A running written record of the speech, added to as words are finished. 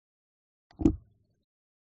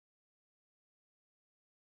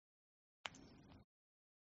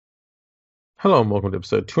Hello and welcome to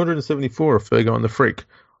episode 274 of Fergo and the Freak.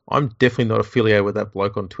 I'm definitely not affiliated with that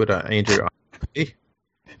bloke on Twitter, Andrew RP.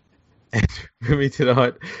 And with me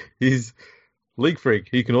tonight is League Freak,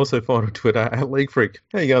 who you can also find on Twitter at League Freak.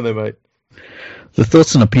 How you going there, mate? The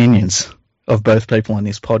thoughts and opinions of both people on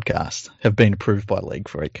this podcast have been approved by League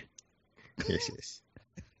Freak. Yes.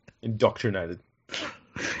 Indoctrinated.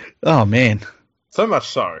 Oh, man. So much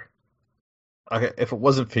so. Okay, if it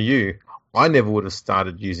wasn't for you, I never would have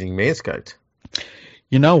started using Manscaped.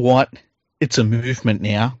 You know what? It's a movement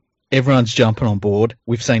now. Everyone's jumping on board.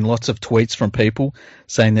 We've seen lots of tweets from people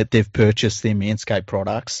saying that they've purchased their Manscaped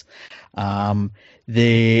products. So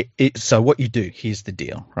what you do, here's the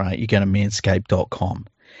deal, right? You go to manscaped.com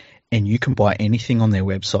and you can buy anything on their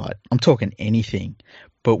website. I'm talking anything.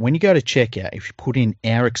 But when you go to checkout, if you put in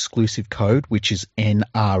our exclusive code, which is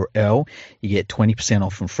NRL, you get 20%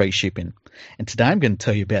 off and free shipping. And today I'm going to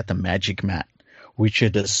tell you about the Magic Mat, which are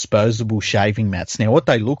disposable shaving mats. Now, what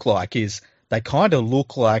they look like is they kind of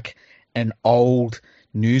look like an old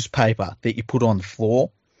newspaper that you put on the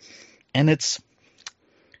floor. And it's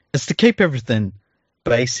to keep everything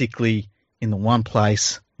basically in the one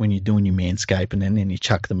place when you're doing your manscaping, and then you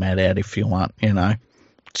chuck the mat out if you want, you know.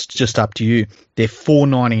 It's just up to you. They're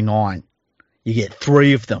 $4.99. You get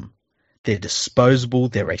 3 of them. They're disposable.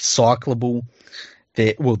 They're recyclable.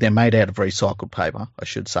 They're made out of recycled paper, I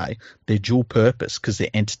should say. They're dual purpose because they're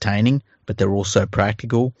entertaining, but they're also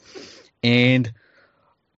practical. And,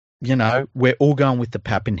 you know, we're all going with the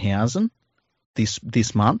Pappenhausen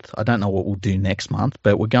this month. I don't know what we'll do next month,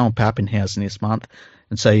 but we're going Pappenhausen this month.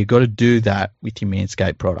 And so you've got to do that with your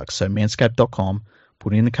Manscaped products. So manscaped.com,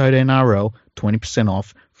 put in the code NRL, 20%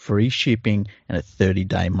 off, free shipping, and a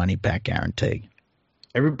 30-day money-back guarantee.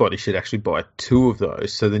 Everybody should actually buy 2 of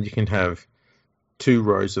those, so then you can have 2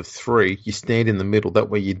 rows of 3. You stand in the middle. That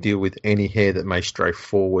way you deal with any hair that may stray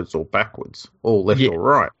forwards or backwards, or left or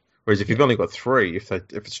right. Whereas if you've only got 3, if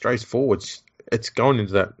it strays forwards, it's going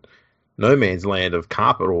into that no man's land of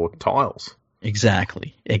carpet or tiles.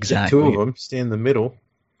 Exactly. 2 of them, stand in the middle.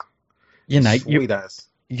 You know, sweet ass.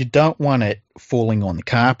 You don't want it falling on the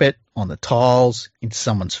carpet, on the tiles, into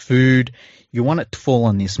someone's food. You want it to fall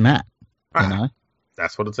on this mat, you know?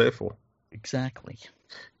 That's what it's there for. Exactly.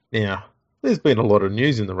 Now, there's been a lot of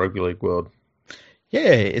news in the rugby league world.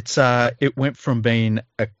 Yeah, it went from being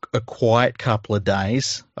a quiet couple of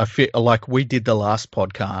days. I feel like we did the last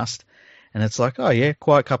podcast, and it's like, oh yeah,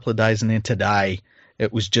 quiet couple of days, and then today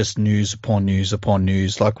it was just news upon news upon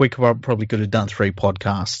news. Like we probably could have done 3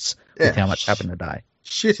 podcasts with how much happened today.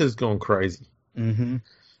 Shit has gone crazy. Mm-hmm.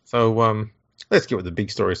 So let's get with the big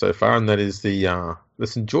story so far, and that is the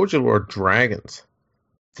St. George Illawarra Dragons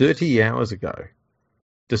 30 hours ago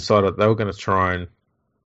decided they were going to try and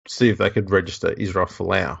see if they could register Israel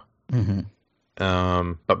Folau.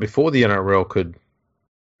 Mm-hmm. But before the NRL could,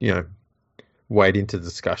 wade into the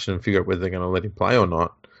discussion and figure out whether they're going to let him play or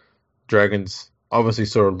not, Dragons obviously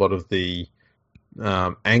saw a lot of the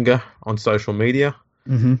anger on social media.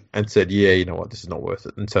 Mm-hmm. And said, yeah, you know what, this is not worth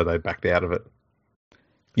it. And so they backed out of it.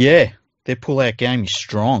 Yeah, their pull-out game is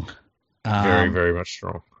strong. Very, very much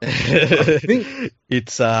strong. I think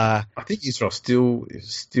Israel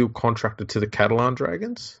is still contracted to the Catalan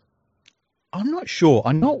Dragons. I'm not sure.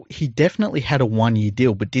 I know he definitely had a 1-year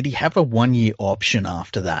deal, but did he have a 1-year option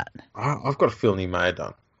after that? I've got a feeling he may have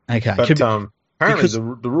done. Okay. But apparently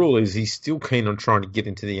the rule is he's still keen on trying to get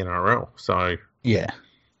into the NRL. So yeah.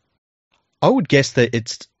 I would guess that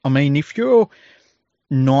if you're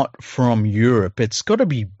not from Europe, it's got to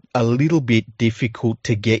be a little bit difficult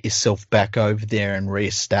to get yourself back over there and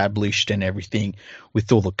re-established and everything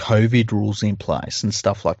with all the COVID rules in place and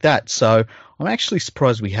stuff like that. So I'm actually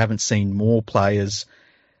surprised we haven't seen more players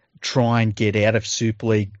try and get out of Super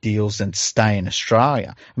League deals and stay in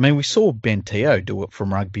Australia. I mean, we saw Ben Teo do it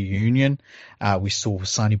from Rugby Union. We saw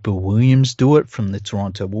Sonny Bill Williams do it from the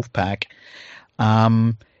Toronto Wolfpack.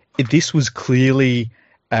 This was clearly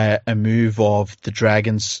a move of the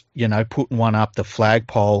Dragons, putting one up the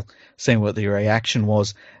flagpole, seeing what the reaction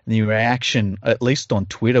was. And the reaction, at least on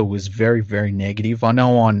Twitter, was very, very negative. I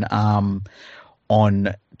know on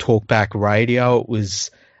Talkback Radio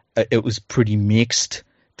it was pretty mixed.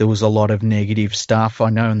 There was a lot of negative stuff.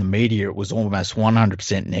 I know in the media it was almost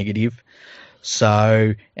 100% negative.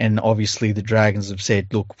 So, and obviously the Dragons have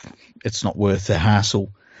said, look, it's not worth the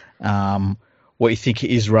hassle. What you think of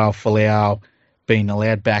Israel Folau being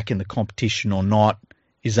allowed back in the competition or not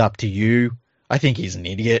is up to you. I think he's an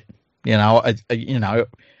idiot. We've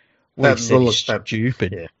said he's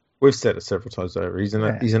stupid. Yeah. We've said it several times over. He's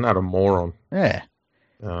an utter moron. Yeah.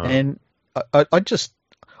 And I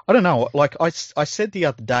I don't know. Like I said the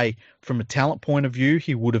other day, from a talent point of view,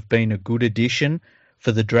 he would have been a good addition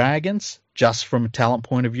for the Dragons, just from a talent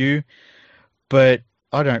point of view. But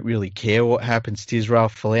I don't really care what happens to Israel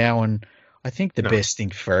Folau, and I think the best thing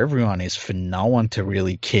for everyone is for no one to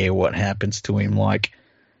really care what happens to him. Like,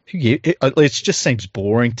 it just seems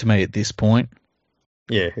boring to me at this point.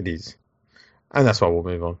 Yeah, it is. And that's why we'll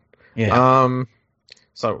move on. Yeah.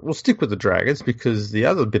 So we'll stick with the Dragons because the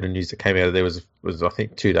other bit of news that came out of there was I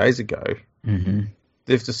think 2 days ago. Mm-hmm.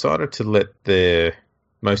 They've decided to let their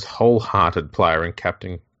most wholehearted player and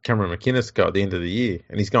captain, Cameron McInnes, go at the end of the year,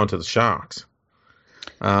 and he's going to the Sharks.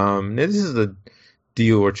 Now, this is a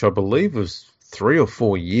deal which I believe was 3 or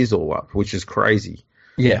 4 years all up, which is crazy.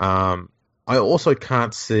 Yeah. I also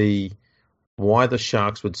can't see why the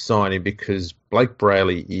Sharks would sign him because Blake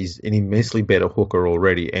Brayley is an immensely better hooker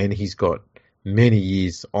already, and he's got many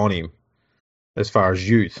years on him as far as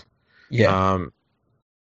youth. Yeah.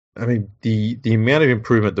 I mean, the amount of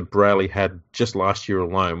improvement that Brayley had just last year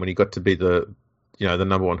alone when he got to be the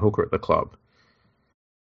number one hooker at the club.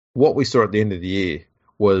 What we saw at the end of the year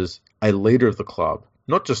was a leader of the club,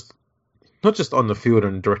 not just on the field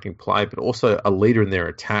and directing play, but also a leader in their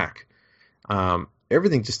attack.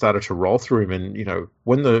 Everything just started to roll through him, and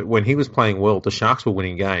when he was playing well, the Sharks were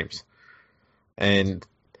winning games. And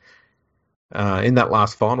in that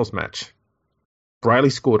last finals match,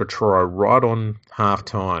 Brayley scored a try right on half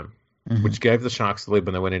time, which gave the Sharks the lead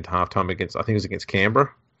when they went into half time against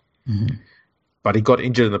Canberra. Mm-hmm. But he got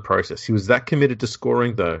injured in the process. He was that committed to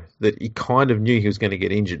scoring, though, that he kind of knew he was going to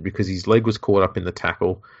get injured because his leg was caught up in the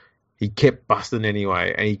tackle. He kept busting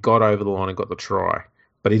anyway, and he got over the line and got the try.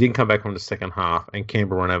 But he didn't come back on the second half, and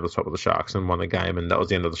Canberra ran over the top of the Sharks and won the game, and that was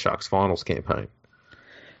the end of the Sharks finals campaign.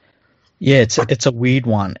 Yeah, it's a weird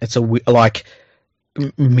one. Like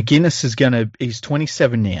McInnes he's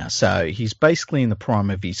 27 now, so he's basically in the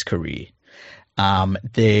prime of his career.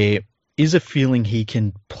 There is a feeling he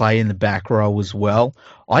can play in the back row as well.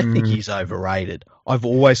 I think he's overrated. I've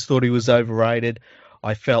always thought he was overrated.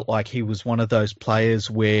 I felt like he was one of those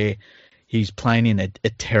players where he's playing in a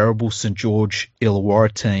terrible St. George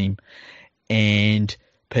Illawarra team, and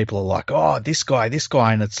people are like, oh, this guy,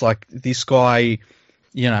 and it's like this guy,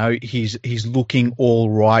 he's looking all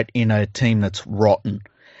right in a team that's rotten.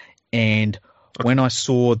 And when I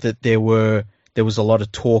saw that there was a lot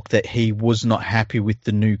of talk that he was not happy with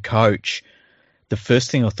the new coach, the first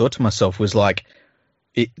thing I thought to myself was like,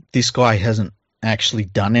 this guy hasn't actually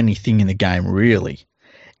done anything in the game really.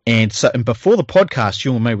 And before the podcast,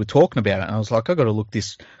 you and me were talking about it, and I was like, I got to look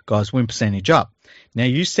this guy's win percentage up. Now,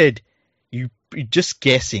 you said you're just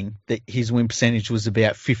guessing that his win percentage was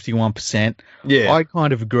about 51%. Yeah. I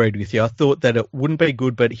kind of agreed with you. I thought that it wouldn't be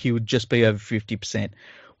good, but he would just be over 50%.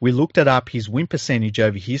 We looked it up. His win percentage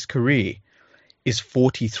over his career is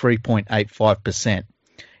 43.85%.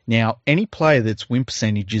 Now, any player that's win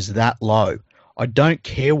percentage is that low, I don't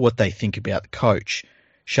care what they think about the coach.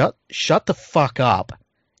 Shut the fuck up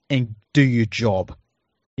and do your job,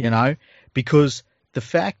 because the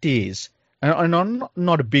fact is, and I'm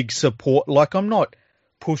not a big support, like I'm not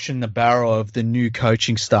pushing the barrel of the new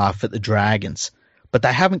coaching staff at the Dragons, but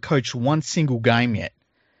they haven't coached one single game yet.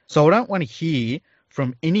 So I don't want to hear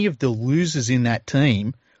from any of the losers in that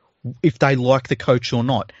team if they like the coach or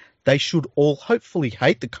not. They should all hopefully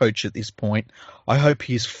hate the coach at this point. I hope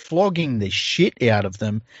he's flogging the shit out of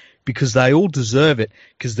them because they all deserve it,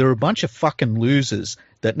 because they're a bunch of fucking losers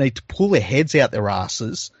that need to pull their heads out their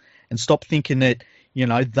asses and stop thinking that,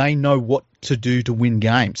 they know what to do to win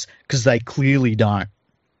games, because they clearly don't.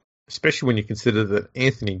 Especially when you consider that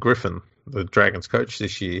Anthony Griffin, the Dragons coach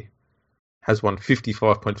this year, has won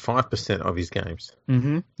 55.5% of his games.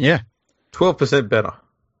 Mm-hmm. Yeah. 12% better.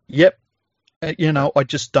 Yep. I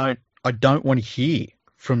don't want to hear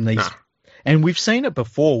from these. Nah. And we've seen it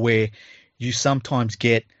before where you sometimes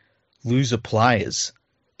get loser players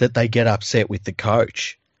that they get upset with the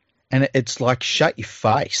coach. And it's like, shut your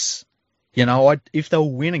face. If they were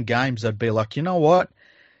winning games, I'd be like, you know what?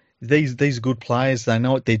 These good players, they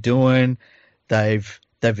know what they're doing. They've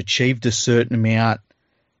achieved a certain amount.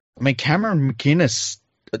 I mean, Cameron McInnes,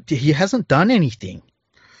 he hasn't done anything.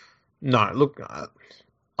 No, look,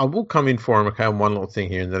 I will come in for him, okay, on one little thing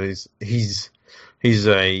here, and that is he's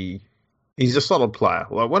a solid player.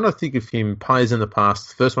 Like, when I think of him, players in the past,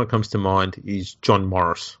 the first one that comes to mind is John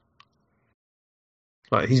Morris.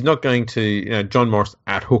 Like, he's not going to, John Morris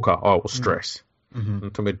at hooker, I will stress. Mm-hmm.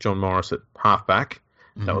 I'm talking about John Morris at halfback.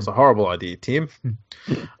 Mm-hmm. That was a horrible idea, Tim.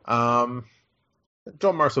 John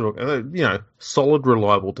Morris, solid,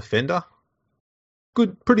 reliable defender.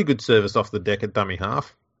 Pretty good service off the deck at dummy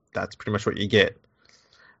half. That's pretty much what you get.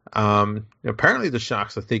 Apparently the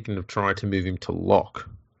Sharks are thinking of trying to move him to lock.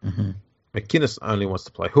 Mm-hmm. McInnes only wants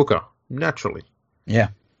to play hooker, naturally. Yeah.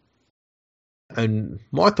 And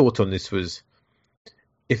my thoughts on this was,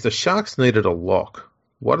 if the Sharks needed a lock,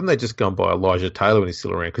 why didn't they just go and buy Elijah Taylor when he's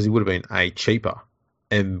still around? Because he would have been, cheaper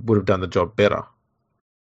and would have done the job better.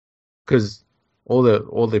 Because all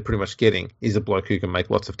they're pretty much getting is a bloke who can make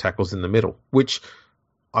lots of tackles in the middle, which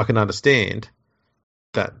I can understand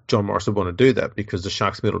that John Morris would want to do that because the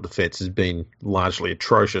Sharks' middle defence has been largely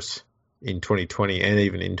atrocious in 2020 and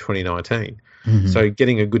even in 2019. Mm-hmm. So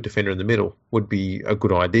getting a good defender in the middle would be a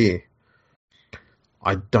good idea.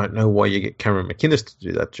 I don't know why you get Cameron McInnes to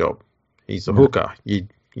do that job. He's a hooker. He'd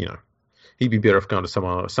be better off going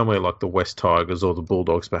to somewhere like the West Tigers or the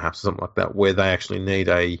Bulldogs, perhaps, or something like that, where they actually need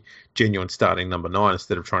a genuine starting number 9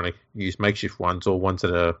 instead of trying to use makeshift ones or ones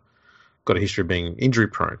that are got a history of being injury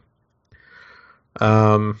prone.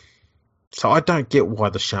 So I don't get why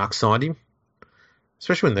the Sharks signed him,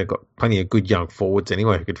 especially when they've got plenty of good young forwards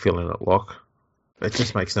anyway who could fill in at lock. It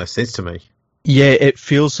just makes no sense to me. Yeah, it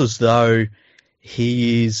feels as though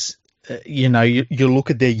he is. You look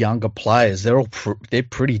at their younger players; they're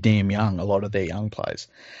pretty damn young. A lot of their young players.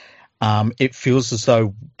 It feels as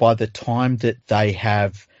though by the time that they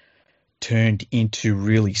have turned into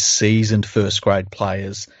really seasoned first grade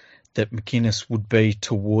players, that McInnes would be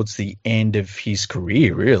towards the end of his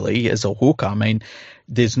career, really, as a hooker. I mean,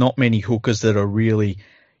 there's not many hookers that are really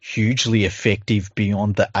hugely effective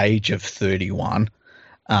beyond the age of 31.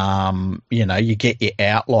 You get your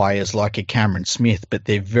outliers like a Cameron Smith, but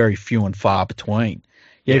they're very few and far between.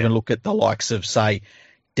 You even look at the likes of, say,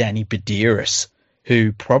 Danny Badiris,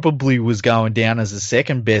 who probably was going down as the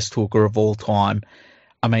second best hooker of all time.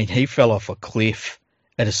 I mean, he fell off a cliff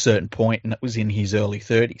at a certain point, and it was in his early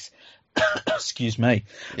 30s. Excuse me.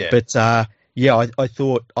 Yeah. But, I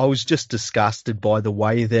thought I was just disgusted by the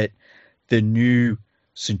way that the new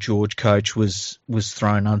St. George coach was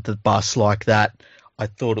thrown under the bus like that. I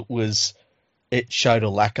thought it showed a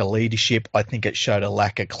lack of leadership. I think it showed a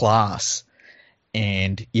lack of class.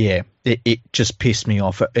 And, it just pissed me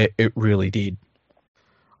off. It really did.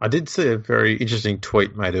 I did see a very interesting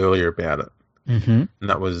tweet made earlier about it. Mm-hmm. And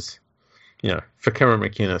that was, for Cameron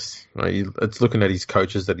McInnes, it's looking at his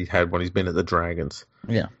coaches that he had when he's been at the Dragons.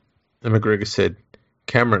 Yeah. And McGregor said,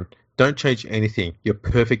 Cameron, don't change anything. You're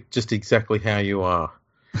perfect just exactly how you are.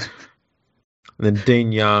 And then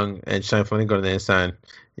Dean Young and Shane Flanagan got in there saying,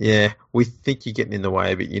 yeah, we think you're getting in the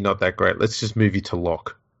way, but you're not that great. Let's just move you to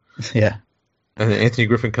lock. Yeah. And then Anthony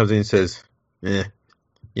Griffin comes in and says, yeah,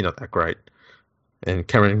 you're not that great. And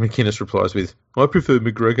Cameron McInnes replies with, I prefer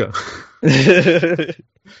McGregor.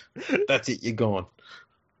 That's it, you're gone.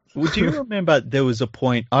 Would you remember there was a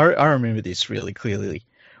point, I remember this really clearly,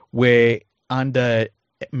 where under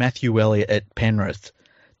Matthew Elliott at Penrith,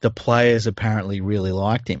 the players apparently really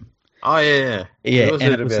liked him. Oh, yeah. Yeah, It was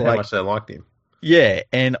and it was about like, how much they liked him. Yeah,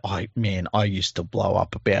 and I used to blow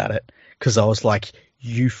up about it because I was like,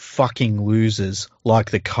 you fucking losers, like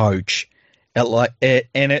the coach.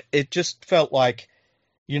 It just felt like,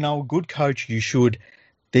 a good coach,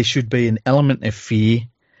 there should be an element of fear.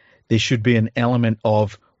 There should be an element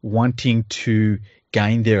of wanting to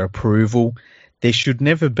gain their approval. There should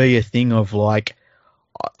never be a thing of like,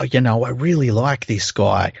 I really like this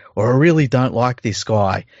guy or I really don't like this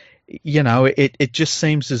guy. It just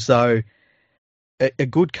seems as though a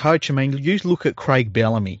good coach, I mean, you look at Craig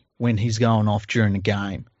Bellamy when he's going off during the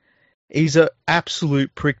game. He's an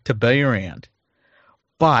absolute prick to be around.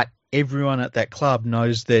 But everyone at that club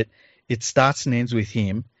knows that it starts and ends with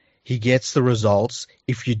him. He gets the results.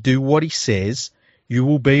 If you do what he says, you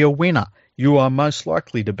will be a winner. You are most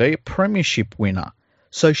likely to be a premiership winner.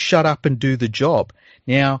 So shut up and do the job.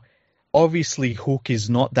 Now, obviously, Hook is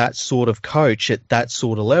not that sort of coach at that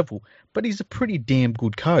sort of level, but he's a pretty damn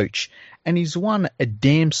good coach, and he's won a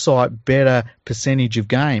damn sight better percentage of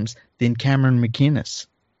games than Cameron McInnes.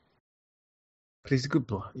 But he's a good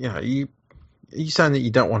bloke. Yeah, are you saying that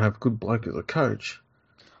you don't want to have a good bloke as a coach?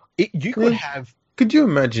 Could you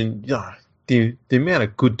imagine the amount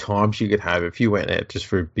of good times you could have if you went out just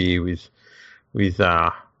for a beer with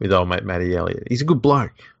old mate Matty Elliott? He's a good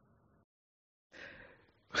bloke.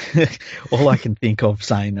 All I can think of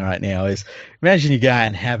saying right now is, imagine you go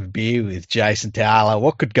and have a beer with Jason Taylor.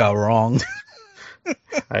 What could go wrong?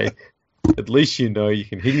 Hey, at least you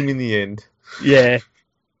can hit him in the end. Yeah.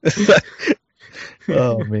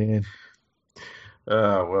 Oh, man.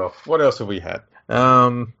 Well, what else have we had?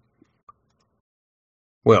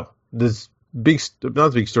 Well, there's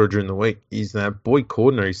another big story during the week is that Boyd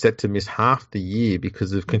Cordner is set to miss half the year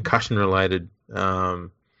because of concussion-related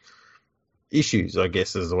issues, I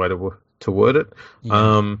guess is the way to to word it.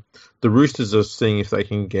 Yeah. The Roosters are seeing if they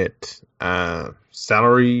can get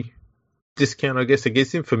salary discount, I guess,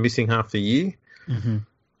 against him for missing half the year. Mm-hmm.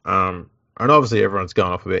 And obviously everyone's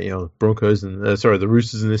going off about, Broncos and, the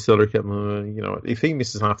Roosters in this salary cap. If he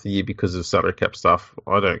misses half the year because of salary cap stuff,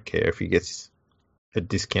 I don't care if he gets a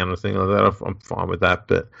discount or thing like that. I'm fine with that.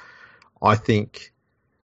 But I think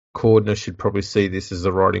Cordner should probably see this as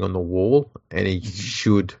the writing on the wall, and he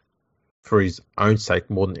should, for his own sake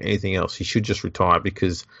more than anything else, he should just retire,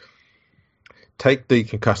 because take the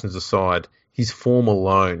concussions aside, his form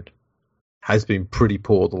alone has been pretty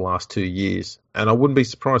poor the last 2 years. And I wouldn't be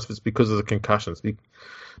surprised if it's because of the concussions.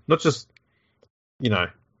 Not just,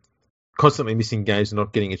 constantly missing games and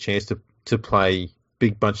not getting a chance to play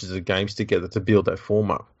big bunches of games together to build that form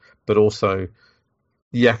up, but also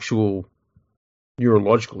the actual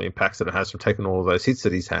neurological impacts that it has from taking all of those hits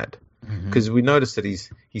that he's had. Because we noticed that his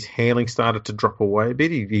handling started to drop away a bit.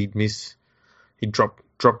 He'd drop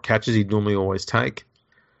catches he'd normally always take.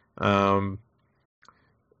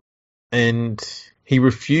 And he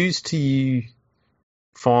refused to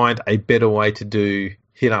find a better way to do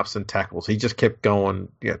hit-ups and tackles. He just kept going,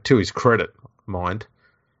 to his credit, mind,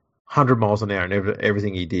 100 miles an hour in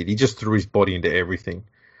everything he did. He just threw his body into everything.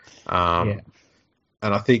 And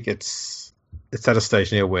I think it's at a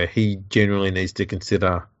stage now where he genuinely needs to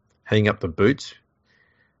consider hanging up the boots,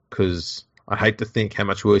 because I hate to think how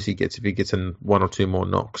much worse he gets if he gets in one or two more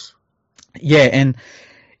knocks. Yeah, and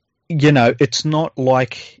it's not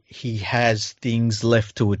like he has things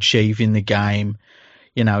left to achieve in the game.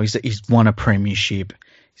 He's won a premiership.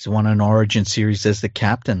 He's won an Origin series as the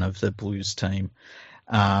captain of the Blues team.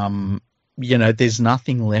 There's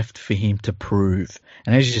nothing left for him to prove.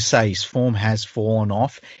 And as you say, his form has fallen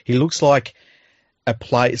off. He looks like a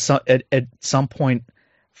play. At some point,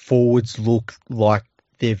 forwards look like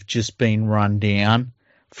they've just been run down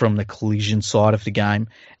from the collision side of the game.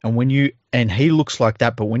 And he looks like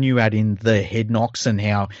that, but when you add in the head knocks and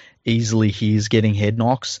how easily he is getting head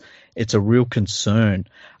knocks, it's a real concern.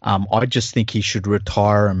 I just think he should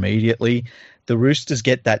retire immediately. The Roosters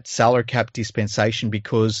get that salary cap dispensation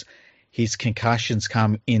because his concussions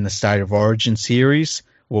come in the State of Origin series,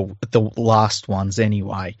 well, the last ones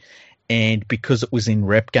anyway. And because it was in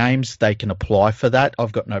rep games, they can apply for that.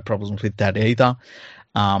 I've got no problems with that either.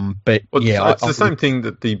 It's the same thing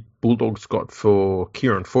that the Bulldogs got for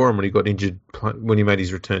Kieran Foran when he got injured, when he made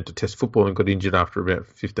his return to Test football and got injured after about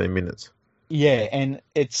 15 minutes. Yeah, and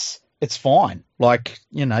it's fine.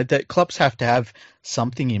 The clubs have to have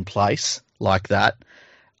something in place like that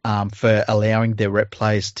for allowing their rep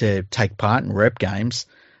players to take part in rep games.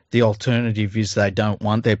 The alternative is they don't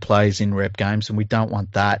want their players in rep games, and we don't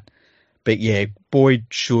want that. But yeah, Boyd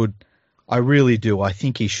should. I really do. I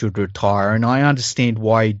think he should retire, and I understand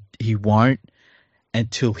why he won't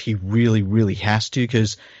until he really, really has to,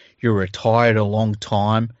 because you're retired a long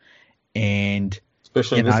time, and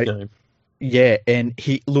especially in this game. Yeah, and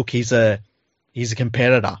he's a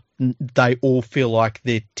competitor. They all feel like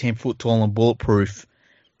they're 10 foot tall and bulletproof,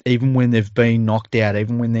 even when they've been knocked out,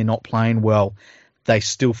 even when they're not playing well. They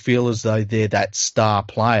still feel as though they're that star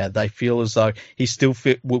player. They feel as though he still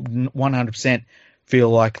 100% feel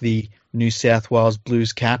like the New South Wales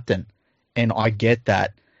Blues captain, and I get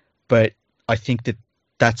that, but I think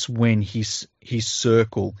that's when his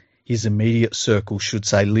circle, his immediate circle, should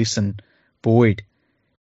say, "Listen, Boyd,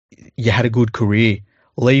 you had a good career.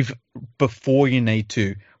 Leave before you need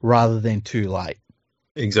to, rather than too late."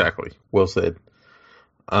 Exactly. Well said.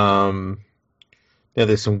 Now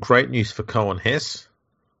there's some great news for Cohen Hess.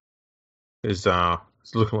 It's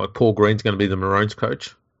looking like Paul Green's going to be the Maroons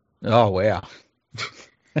coach. Oh wow.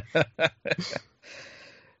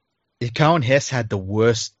 Cohen Hess had the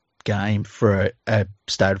worst game for a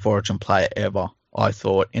State of Origin player ever, I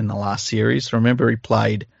thought, in the last series. Remember, he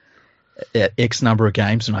played X number of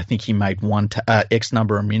games, and I think he made X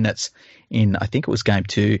number of minutes in, I think it was game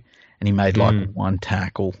 2, and he made one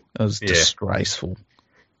tackle. It was disgraceful.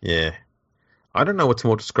 Yeah. I don't know what's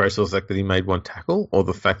more disgraceful, the fact that he made one tackle, or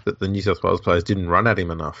the fact that the New South Wales players didn't run at him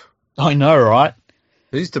enough. I know, right?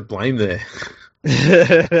 Who's to blame there?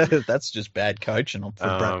 That's just bad coaching on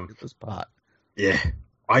Brad Cooper's part. Yeah.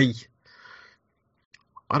 I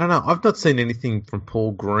don't know. I've not seen anything from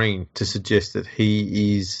Paul Green to suggest that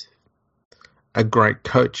he is a great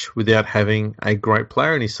coach without having a great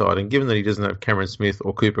player in his side. And given that he doesn't have Cameron Smith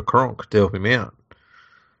or Cooper Cronk to help him out,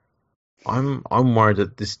 I'm worried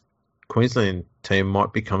that this Queensland team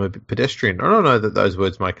might become a bit pedestrian. I don't know that those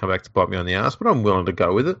words might come back to bite me on the ass, but I'm willing to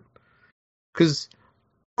go with it. Because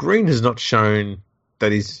Green has not shown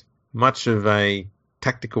that he's much of a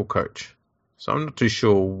tactical coach. So I'm not too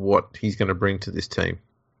sure what he's going to bring to this team.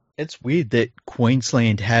 It's weird that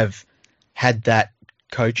Queensland have had that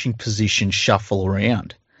coaching position shuffle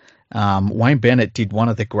around. Wayne Bennett did one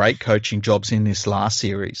of the great coaching jobs in this last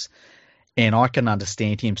series, and I can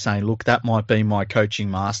understand him saying, "Look, that might be my coaching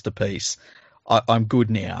masterpiece. I'm good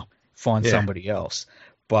now. Find Yeah. somebody else."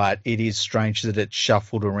 But it is strange that it's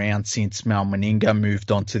shuffled around since Mal Meninga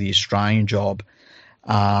moved on to the Australian job.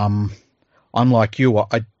 I'm like you.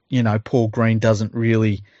 Paul Green doesn't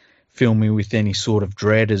really fill me with any sort of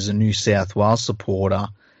dread as a New South Wales supporter.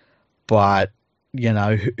 But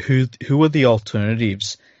who are the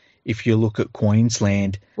alternatives if you look at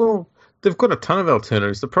Queensland? Well, they've got a ton of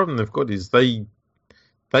alternatives. The problem they've got is they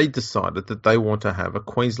decided that they want to have a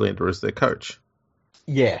Queenslander as their coach.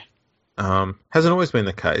 Yeah. Hasn't always been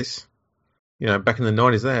the case. Back in the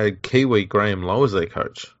 90s, they had Kiwi Graham Lowe as their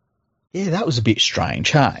coach. Yeah, that was a bit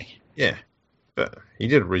strange, hey? Yeah, but he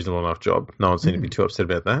did a reasonable enough job. No one seemed to be too upset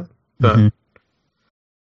about that. But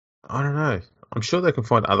I don't know. I'm sure they can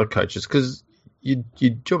find other coaches because your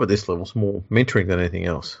job at this level is more mentoring than anything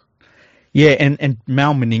else. Yeah, and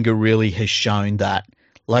Mal Meninga really has shown that.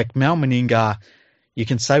 Like, Mal Meninga, you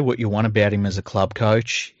can say what you want about him as a club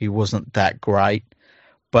coach. He wasn't that great.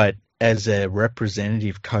 But as a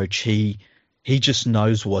representative coach, he just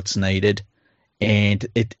knows what's needed. And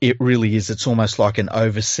it really is. It's almost like an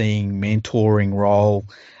overseeing, mentoring role,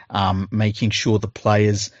 making sure the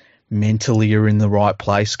players mentally are in the right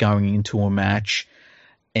place going into a match.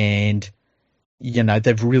 And,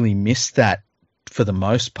 they've really missed that for the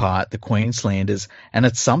most part, the Queenslanders. And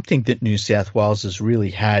it's something that New South Wales has really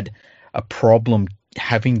had a problem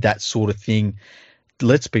having that sort of thing,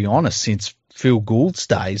 let's be honest, since Phil Gould's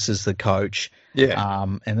days as the coach. Yeah.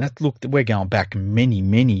 And we're going back many,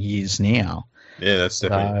 many years now. Yeah, that's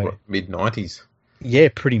definitely mid-90s. Yeah,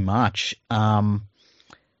 pretty much. But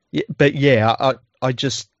yeah, I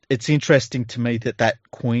just, it's interesting to me that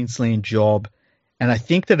Queensland job, and I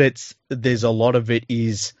think that there's a lot of it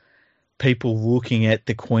is people looking at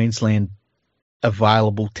the Queensland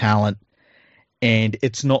available talent, and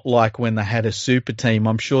it's not like when they had a super team.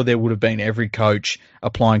 I'm sure there would have been every coach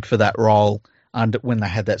applying for that role when they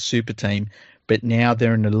had that super team, but now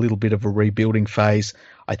they're in a little bit of a rebuilding phase.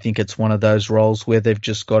 I think it's one of those roles where they've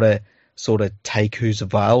just got to sort of take who's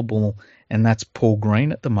available, and that's Paul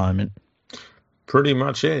Green at the moment. Pretty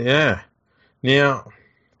much, yeah. Now,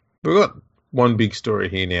 we've got one big story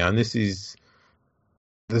here now, and there's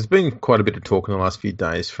been quite a bit of talk in the last few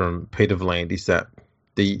days from Peter V'landys that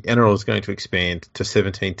the NRL is going to expand to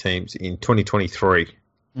 17 teams in 2023.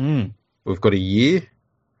 We've got a year.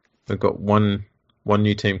 We've got one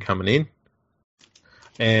new team coming in.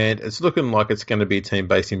 And it's looking like it's going to be a team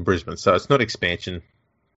based in Brisbane. So it's not expansion,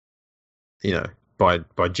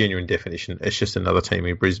 by genuine definition. It's just another team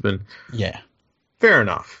in Brisbane. Yeah. Fair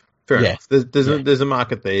enough. There's a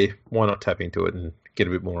market there. Why not tap into it and get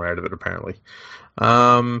a bit more out of it, apparently.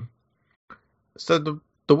 So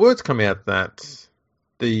the words come out that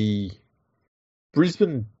the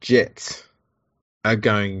Brisbane Jets are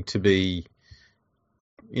going to be,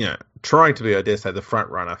 trying to be, I dare say, the front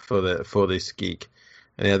runner for this gig.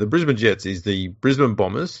 And now the Brisbane Jets is the Brisbane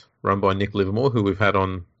Bombers, run by Nick Livermore, who we've had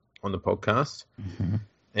on the podcast,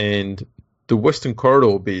 and the Western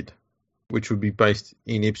Corridor bid, which would be based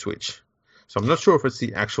in Ipswich. So I'm not sure if it's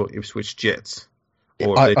the actual Ipswich Jets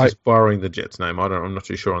or if they're just borrowing the Jets name. I'm not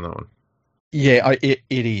too sure on that one. Yeah, it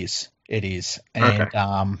is. It is.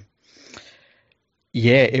 And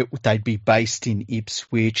okay. They'd be based in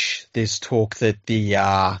Ipswich. There's talk that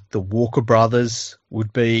the Walker brothers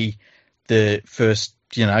would be the first,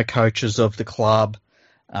 coaches of the club.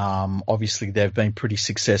 Obviously, they've been pretty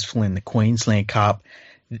successful in the Queensland Cup.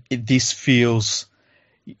 This feels,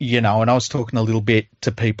 and I was talking a little bit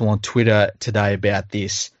to people on Twitter today about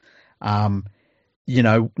this. Now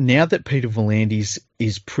that Peter V'landys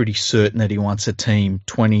is pretty certain that he wants a team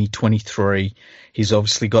 2023, he's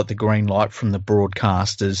obviously got the green light from the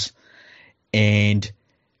broadcasters, and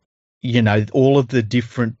all of the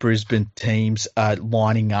different Brisbane teams are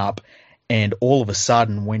lining up. And all of a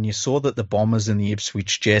sudden, when you saw that the Bombers and the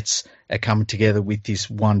Ipswich Jets are coming together with this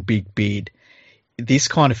one big bid, this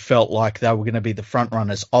kind of felt like they were going to be the front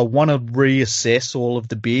runners. I want to reassess all of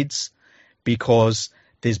the bids because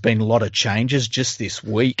there's been a lot of changes just this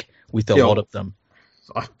week with a lot of them.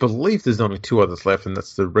 I believe there's only two others left, and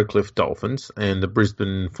that's the Redcliffe Dolphins and the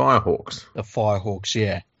Brisbane Firehawks. The Firehawks,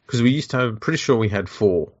 yeah. Because we used to have, pretty sure we had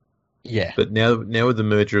four. Yeah. But now with the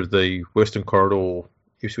merger of the Western Corridor,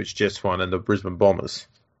 Ipswich Jets one, and the Brisbane Bombers,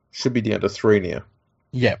 should be down to three now.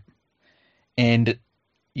 Yeah. And,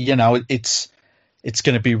 it's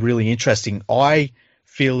going to be really interesting. I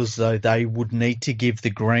feel as though they would need to give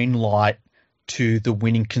the green light to the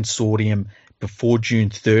winning consortium before June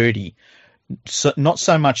 30. So, not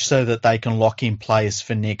so much so that they can lock in players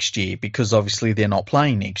for next year, because obviously they're not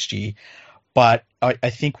playing next year. But I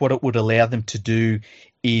think what it would allow them to do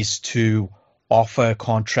is to offer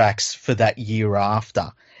contracts for that year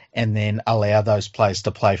after, and then allow those players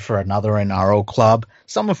to play for another NRL club.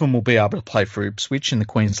 Some of them will be able to play for Ipswich in the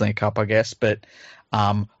Queensland Cup, I guess, but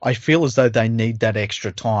I feel as though they need that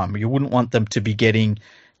extra time. You wouldn't want them to be getting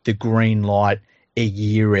the green light a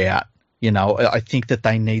year out. I think that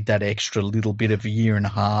they need that extra little bit of a year and a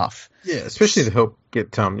half. Yeah, especially to help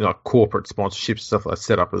get corporate sponsorships stuff like that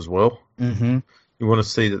set up as well. Mm-hmm. You want to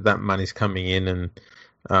see that money's coming in, and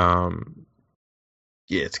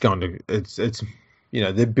it's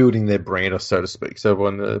they're building their brand, so to speak. So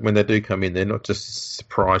when they do come in, they're not just a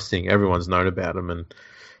surprise thing. Everyone's known about them, and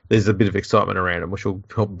there's a bit of excitement around them, which will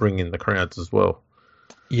help bring in the crowds as well.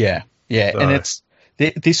 Yeah, so. And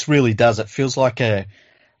this really does. It feels like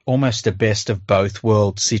almost a best of both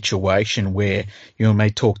worlds situation where you and me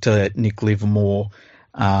talked to Nick Livermore,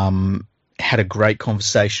 had a great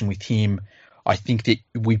conversation with him. I think that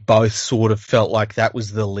we both sort of felt like that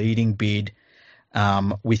was the leading bid,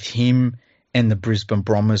 with him and the Brisbane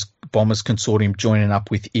Bombers consortium joining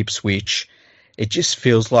up with Ipswich. It just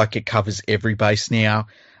feels like it covers every base now.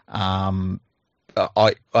 It's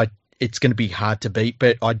going to be hard to beat,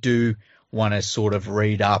 but I do want to sort of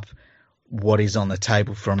read up what is on the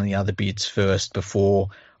table from the other bids first before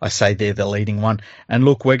I say they're the leading one. And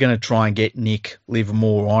look, we're going to try and get Nick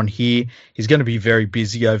Livermore on here. He's going to be very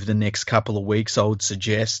busy over the next couple of weeks, I would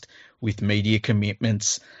suggest, with media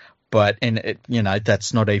commitments. But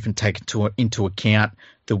that's not even taken into account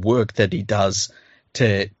the work that he does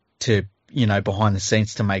to behind the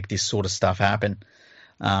scenes to make this sort of stuff happen.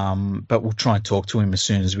 But we'll try and talk to him as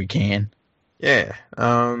soon as we can. Yeah.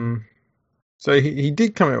 So he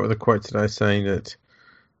did come out with a quote today saying that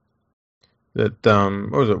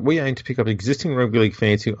what was it? We aim to pick up existing rugby league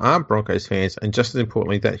fans who aren't Broncos fans, and just as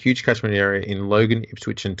importantly, that huge catchment area in Logan,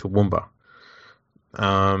 Ipswich, and Toowoomba.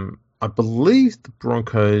 I believe the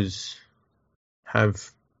Broncos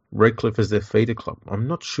have Redcliffe as their feeder club. I'm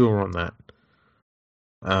not sure on that.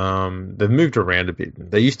 They've moved around a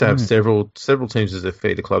bit. They used to have several teams as their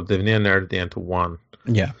feeder club. They've now narrowed it down to one.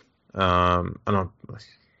 Yeah. And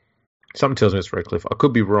something tells me it's Redcliffe. I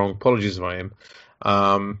could be wrong. Apologies if I am.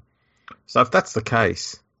 So if that's the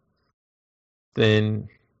case, then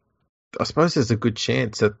I suppose there's a good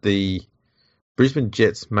chance that the Brisbane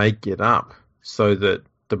Jets may get up so that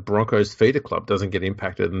the Broncos feeder club doesn't get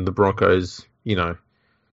impacted, and the Broncos,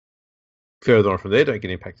 further on from there don't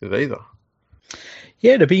get impacted either.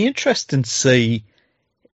 Yeah, it'd be interesting to see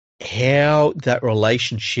how that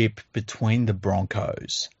relationship between the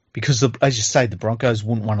Broncos, because as you say, the Broncos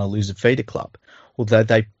wouldn't want to lose a feeder club, although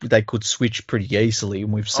they could switch pretty easily,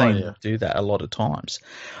 and we've seen them do that a lot of times.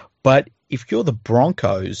 But if you're the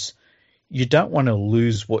Broncos, you don't want to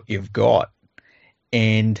lose what you've got,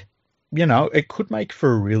 and it could make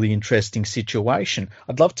for a really interesting situation.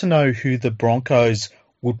 I'd love to know who the Broncos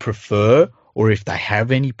would prefer, or if they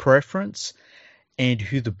have any preference, and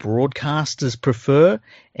who the broadcasters prefer,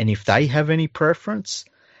 and if they have any preference.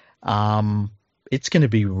 It's going to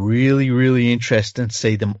be really, really interesting to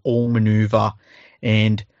see them all maneuver,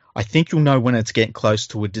 and I think you'll know when it's getting close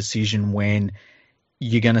to a decision when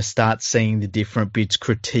you're going to start seeing the different bids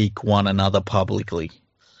critique one another publicly.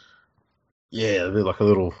 Yeah, they're like a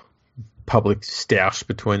little public stoush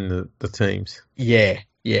between the teams. Yeah.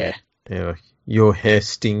 Your hair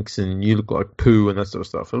stinks and you look like poo and that sort of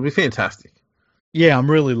stuff. It'll be fantastic. Yeah,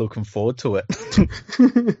 I'm really looking forward to it.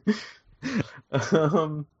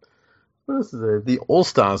 What else is there? The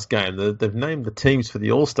All-Stars game. They've named the teams for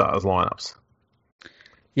the All-Stars lineups.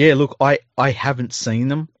 Yeah, look, I haven't seen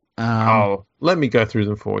them. Let me go through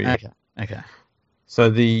them for you. Okay. So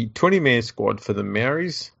the 20-man squad for the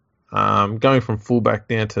Maoris, going from fullback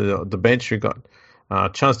down to the bench, we've got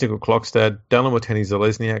Charles Nickel-Klokstad, Dallin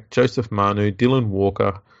Watene-Zalesniak, Joseph Manu, Dylan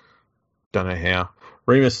Walker, don't know how,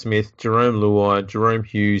 Remus Smith, Jerome Luai, Jerome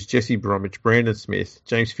Hughes, Jesse Bromwich, Brandon Smith,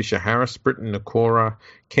 James Fisher-Harris, Britton Nakora,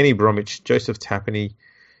 Kenny Bromwich, Joseph Tapani.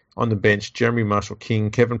 On the bench, Jeremy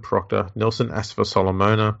Marshall-King, Kevin Proctor, Nelson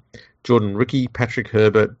Asfa-Solomona, Jordan Ricky, Patrick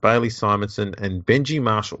Herbert, Bailey Simonson, and Benji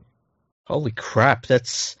Marshall. Holy crap,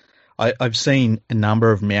 I've seen a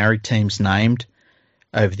number of Maori teams named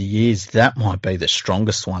over the years. That might be the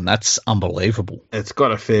strongest one. That's unbelievable. It's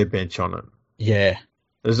got a fair bench on it. Yeah.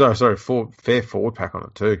 There's fair forward pack on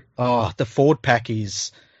it too. Oh, the forward pack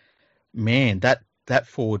is, man, that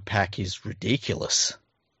forward pack is ridiculous.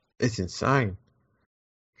 It's insane.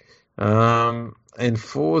 And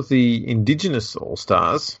for the Indigenous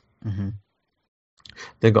All-Stars,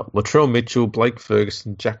 They've got Latrell Mitchell, Blake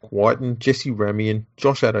Ferguson, Jack Whiten, Jesse Ramian,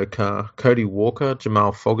 Josh Adokar, Cody Walker,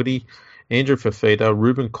 Jamal Fogarty, Andrew Fafita,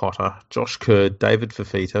 Ruben Cotter, Josh Kerr, David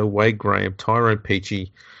Fafita, Wade Graham, Tyrone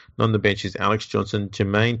Peachy. On the bench is Alex Johnson,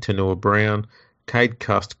 Jermaine Tanua-Brown, Cade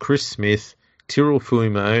Cust, Chris Smith, Tyrrell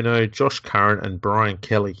Fuimaono, Josh Curran, and Brian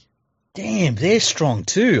Kelly. Damn, they're strong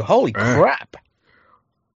too. Holy crap.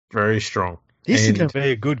 Very strong. This is going to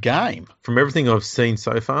be a good game. From everything I've seen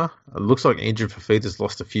so far, it looks like Andrew Fafita's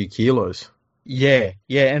lost a few kilos. Yeah.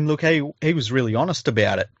 And look, he was really honest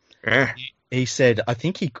about it. Yeah. He said, I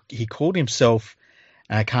think he called himself,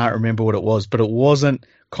 and I can't remember what it was, but it wasn't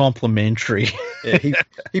complimentary. Yeah,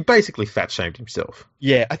 he basically fat-shamed himself.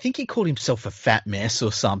 Yeah, I think he called himself a fat mess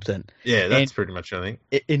or something. Yeah, that's pretty much, I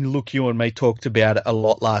think. And look, you and me talked about it a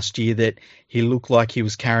lot last year, that he looked like he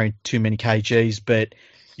was carrying too many kgs, but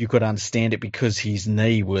you could understand it because his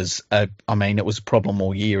knee was, it was a problem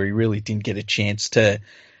all year. He really didn't get a chance to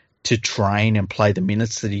train and play the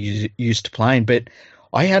minutes that he used to playing. But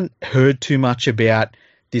I hadn't heard too much about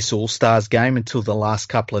this All-Stars game until the last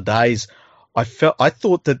couple of days. I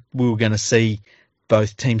thought that we were going to see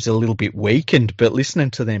both teams a little bit weakened, but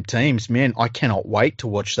listening to them teams, man, I cannot wait to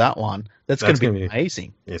watch that one. That's going to be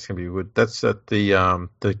amazing. Yeah, it's going to be good. That's at the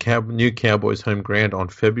new Cowboys home ground on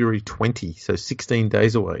February 20, so 16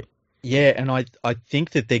 days away. Yeah, and I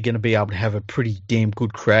think that they're going to be able to have a pretty damn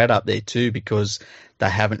good crowd up there too, because they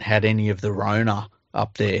haven't had any of the Rona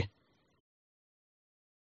up there.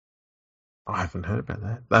 I haven't heard about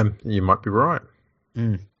that. You might be right.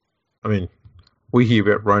 Mm. I mean, we hear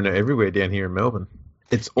about Rona everywhere down here in Melbourne.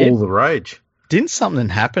 It's all the rage. Didn't something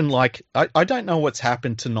happen? Like, I don't know what's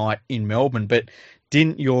happened tonight in Melbourne, but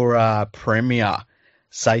didn't your Premier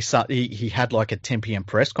say something? He had like a 10 p.m.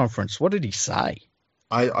 press conference. What did he say?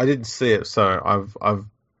 I didn't see it, so I've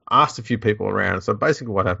asked a few people around. So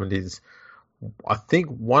basically what happened is, I think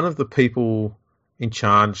one of the people in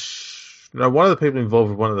charge, one of the people involved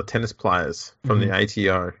with one of the tennis players from the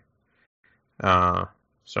ATO,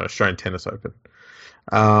 so Australian Tennis Open,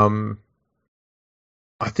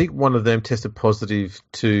 I think one of them tested positive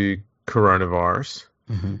to coronavirus.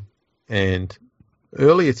 Mm-hmm. And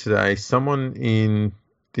earlier today, someone in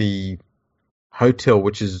the hotel,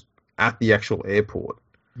 which is at the actual airport,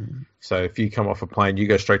 so if you come off a plane, you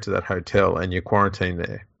go straight to that hotel and you're quarantined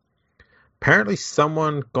there. Apparently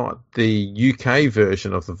someone got the UK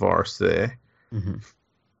version of the virus there,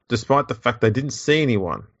 despite the fact they didn't see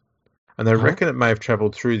anyone. And they reckon it may have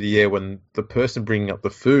travelled through the air when the person bringing up the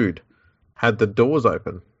food had the doors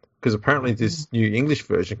open. Because apparently this new English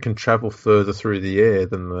version can travel further through the air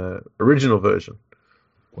than the original version.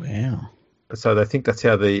 Wow. So they think that's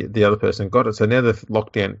how the other person got it. So now they've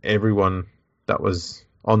locked down everyone that was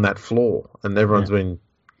on that floor. And everyone's been,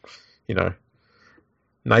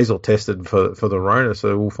 nasal tested for the Rona.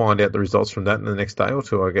 So we'll find out the results from that in the next day or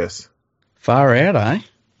two, I guess. Far out, eh?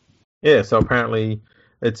 Yeah, so apparently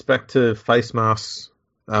it's back to face masks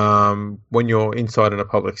when you're inside in a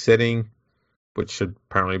public setting, which had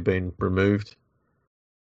apparently been removed.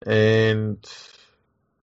 And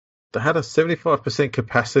they had a 75%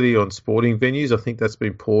 capacity on sporting venues. I think that's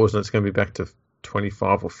been paused and it's going to be back to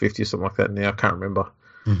 25 or 50 or something like that now. I can't remember.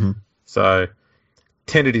 Mm-hmm. So,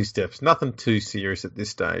 tentative steps. Nothing too serious at this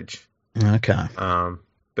stage. Okay.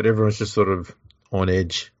 But everyone's just sort of on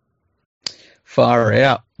edge. Far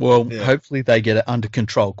out. Well, hopefully they get it under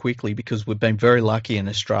control quickly, because we've been very lucky in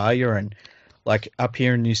Australia, and like up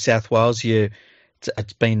here in New South Wales,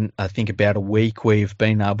 it's been, I think, about a week where you've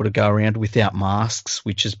been able to go around without masks,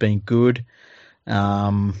 which has been good.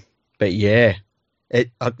 But yeah,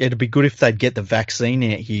 it'd be good if they'd get the vaccine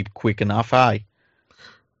out here quick enough, hey?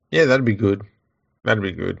 Yeah, that'd be good. That'd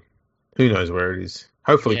be good. Who knows where it is?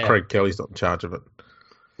 Hopefully Craig Kelly's not in charge of it.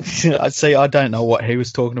 See, I don't know what he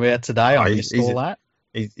was talking about today. I missed all that.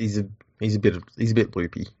 He's a bit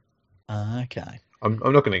loopy. Okay. I'm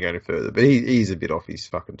not going to go any further, but he's a bit off his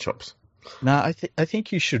fucking chops. No, I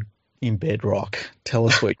think you should in bedrock. Tell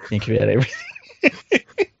us what you think about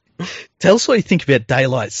everything. Tell us what you think about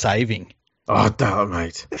daylight saving. Oh, damn,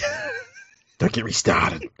 mate. Don't get me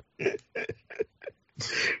started.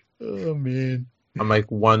 Oh, man. I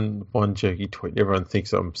make one jerky tweet. Everyone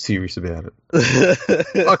thinks I'm serious about it.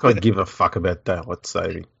 Like I give a fuck about daylight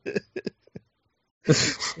saving.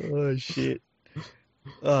 Oh, shit.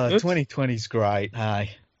 2020's great,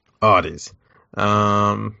 hey? Oh, it is.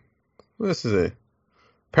 What else is there?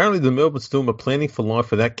 Apparently the Melbourne Storm are planning for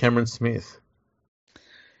life without Cameron Smith.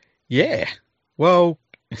 Yeah. Well,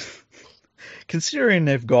 considering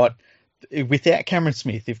they've got, without Cameron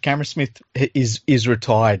Smith, if Cameron Smith is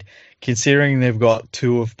retired, considering they've got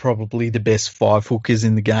two of probably the best five hookers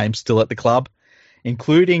in the game still at the club,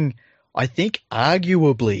 including, I think,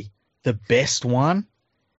 arguably the best one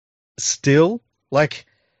still. Like,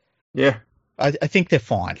 Yeah. I think they're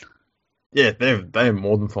fine. Yeah, they're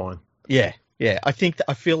more than fine. Yeah, yeah. I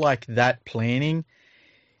feel like that planning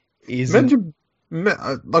isn't. Imagine,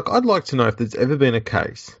 like, I'd like to know if there's ever been a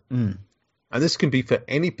case, Mm, and this can be for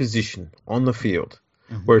any position on the field,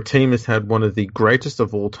 hmm where a team has had one of the greatest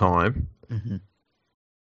of all time, hmm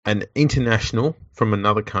an international from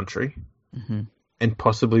another country, hmm and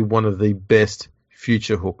possibly one of the best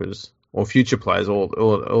future hookers or future players,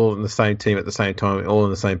 all in the same team at the same time, all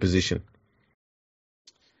in the same position.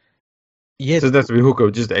 Yeah, So that's to be hooker,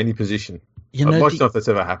 just any position. you I'd know like to know if that's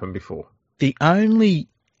ever happened before. the only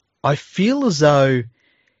I feel as though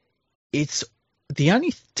it's the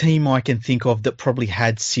only team I can think of that probably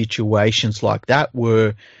had situations like that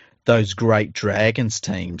were those great Dragons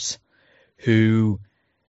teams who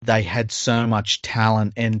they had so much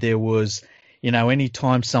talent, and there was,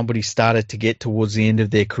 anytime somebody started to get towards the end of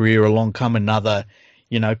their career, along come another,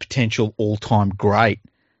 potential all-time great.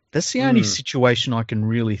 That's the only Hmm. situation I can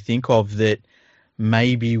really think of that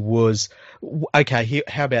maybe was okay.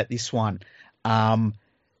 How about this one?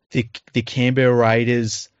 The Canberra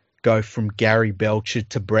Raiders go from Gary Belcher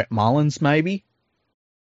to Brett Mullins, maybe.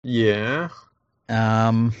 Yeah.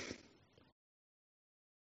 Um,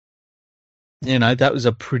 that was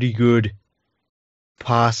a pretty good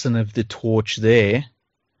passing of the torch there.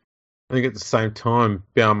 I think at the same time,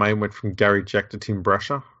 Balmain went from Gary Jack to Tim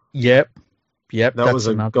Brasher. Yep, That that's was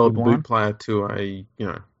a another good Golden one. Boot player to a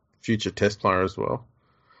future Test player as well.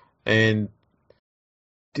 And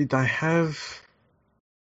did they have?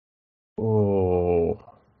 Oh,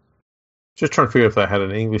 just trying to figure if they had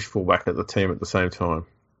an English fullback at the team at the same time.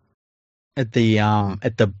 At the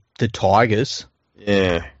Tigers.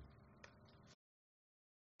 Yeah,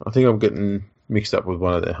 I think I'm getting mixed up with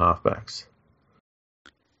one of their halfbacks.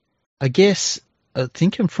 I guess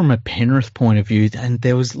thinking from a Penrith point of view, and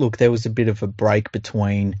there was a bit of a break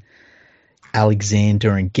between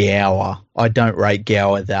Alexander and Gower. I don't rate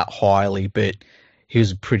Gower that highly, but he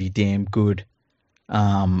was a pretty damn good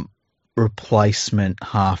replacement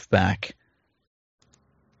halfback.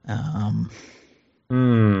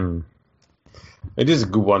 It is a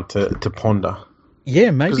good one to ponder.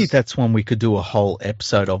 Yeah, maybe that's one we could do a whole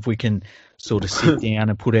episode of. We can sort of sit down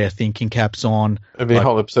and put our thinking caps on. It'd be a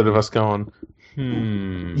whole episode of us going,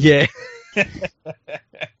 Yeah.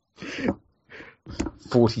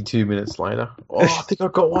 42 minutes later. Oh, I think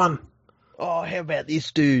I've got one. Oh, how about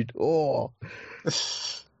this dude? Oh.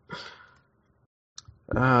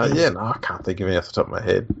 Yeah, no, I can't think of any off the top of my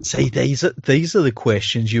head. See, these are the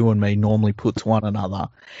questions you and me normally put to one another,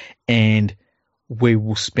 and we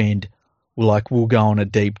will spend, we'll go on a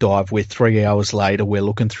deep dive where 3 hours later we're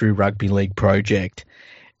looking through Rugby League Project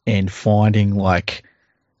and finding like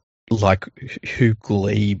who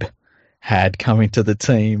Glebe had coming to the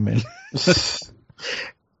team. And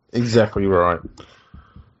exactly right.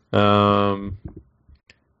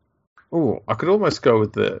 I could almost go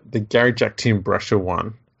with the Gary Jack Tim Brasher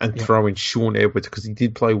one and throw in Sean Edwards because he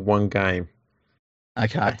did play one game.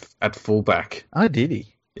 Okay. At fullback. Oh, did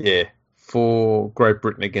he? Yeah, for Great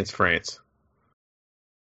Britain against France.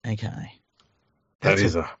 Okay.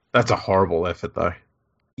 That's a horrible effort though.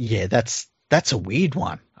 Yeah, that's a weird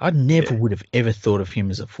one. I never would have ever thought of him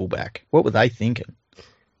as a fullback. What were they thinking?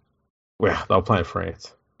 Well, they were playing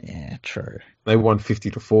France. Yeah, true. They won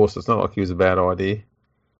 50-4, so it's not like he was a bad idea.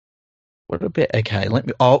 What about, okay,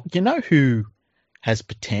 you know who has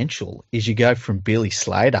potential is you go from Billy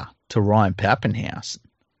Slater to Ryan Pappenhausen.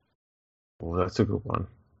 Well, that's a good one.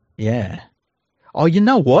 Yeah. Oh, you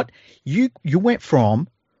know what? You went from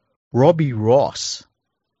Robbie Ross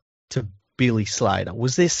to Billy Slater.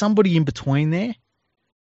 Was there somebody in between there?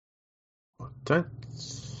 I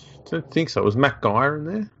don't think so. Was Matt Geyer in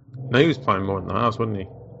there? No, he was playing more than ours, wasn't he?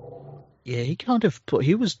 Yeah,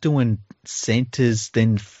 he was doing centres,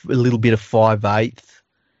 then a little bit of 5/8.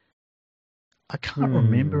 I can't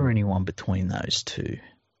remember anyone between those two.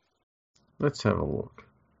 Let's have a look.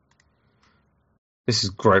 This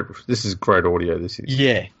is great. This is great audio. This is.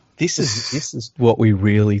 Yeah, this is what we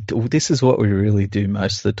really do. This is what we really do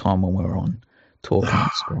most of the time when we're on talking on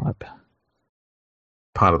Skype.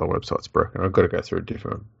 Part of the website's broken. I've got to go through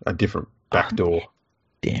a different back door.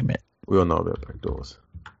 Damn it! We all know about back doors.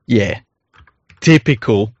 Yeah,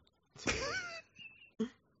 typical.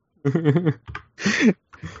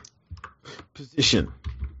 Position.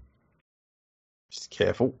 Just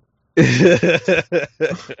careful.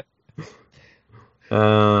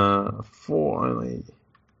 Four only.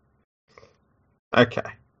 Okay.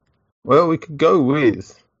 Well, we could go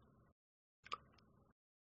with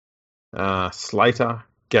Slater,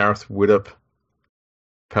 Gareth Widdop,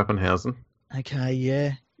 Pappenhausen. Okay,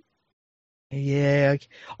 yeah. Yeah.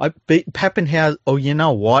 I beat Pappenhausen. Oh, you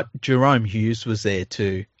know what? Jerome Hughes was there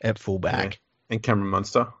too at Yeah. fullback. And Cameron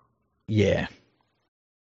Munster. Yeah.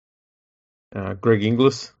 Greg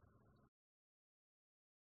Inglis.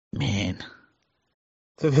 Man.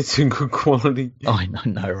 So that's some good quality I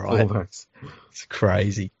know, right? fullbacks. It's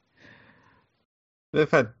crazy.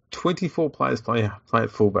 They've had 24 players play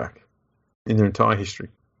at fullback in their entire history.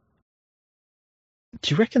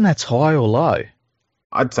 Do you reckon that's high or low?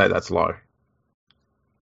 I'd say that's low.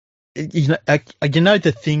 You know,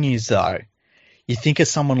 the thing is though, you think of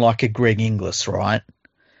someone like a Greg Inglis, right?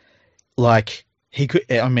 Like he could,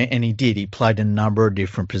 I mean, and he did. He played a number of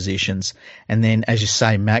different positions, and then, as you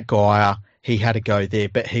say, Matt Geyer, he had to go there,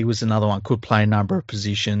 but he was another one could play a number of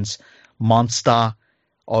positions. Monster,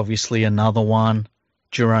 obviously another one.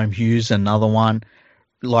 Jerome Hughes, another one.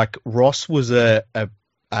 Like Ross was a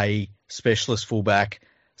specialist fullback.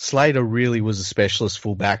 Slater really was a specialist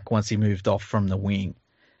fullback once he moved off from the wing.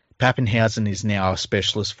 Pappenhausen is now a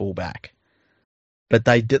specialist fullback. But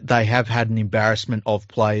they have had an embarrassment of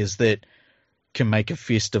players that can make a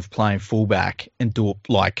fist of playing fullback and do it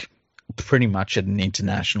like pretty much at an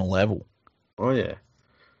international level. Oh yeah.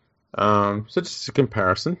 So just a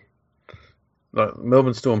comparison. Like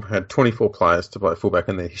Melbourne Storm had 24 players to play fullback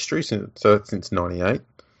in their history, since 98.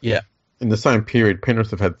 Yeah. In the same period,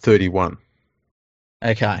 Penrith have had 31.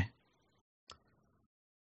 Okay.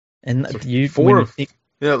 And So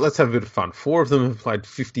let's have a bit of fun. 4 of them have played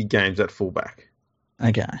 50 games at fullback.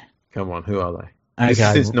 Okay. Come on, who are they? Okay. This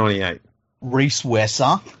is since 98. Reece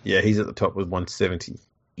Wesser. Yeah, he's at the top with 170.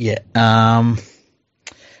 Yeah.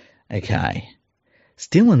 Okay.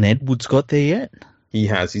 Dylan Edwards got there yet? He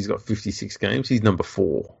has. He's got 56 games. He's number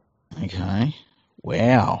 4. Okay.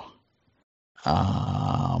 Wow.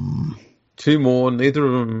 2 more. Neither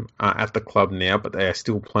of them are at the club now, but they are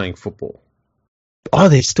still playing football. Oh,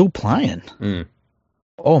 they're still playing? Mm.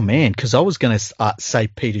 Oh, man, because I was going to say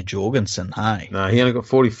Peter Jorgensen, hey? No, he only got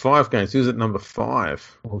 45 games. He was at number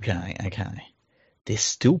 5. Okay. They're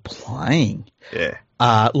still playing. Yeah.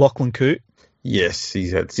 Lachlan Coote? Yes,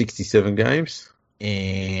 he's had 67 games.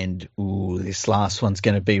 And, this last one's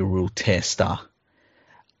going to be a real tester.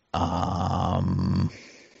 Watini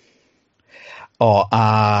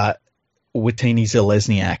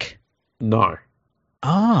Zelezniak. No.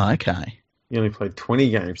 Oh, okay. He only played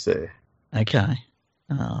 20 games there. Okay.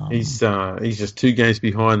 He's just 2 games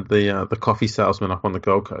behind the coffee salesman up on the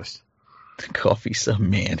Gold Coast. The coffee, so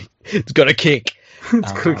man, it's got a kick.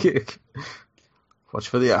 It's got a kick. Watch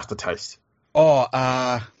for the aftertaste.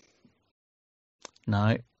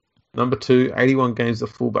 No. Number 2, 81 games at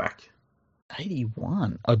fullback.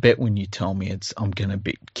 81. I bet when you tell me I'm going to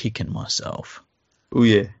be kicking myself. Oh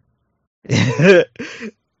yeah.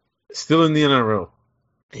 Still in the NRL.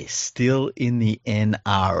 They're still in the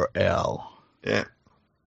NRL. Yeah.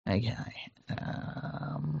 Okay.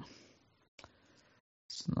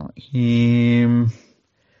 It's not him.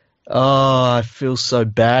 Oh, I feel so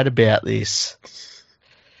bad about this.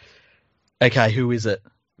 Okay, who is it?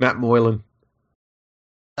 Matt Moylan.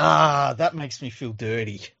 That makes me feel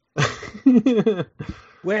dirty.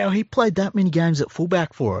 Wow, he played that many games at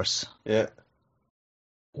fullback for us. Yeah.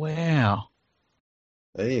 Wow.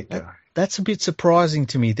 There you go. That's a bit surprising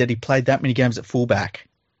to me that he played that many games at fullback.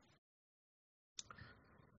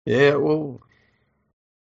 Yeah, well,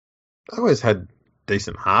 they always had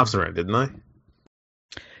decent halves around, didn't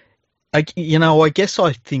they? I guess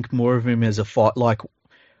I think more of him as a fight, like,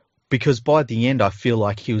 because by the end I feel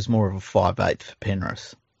like he was more of a 5'8" for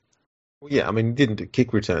Penrith. Well, yeah, I mean, he didn't do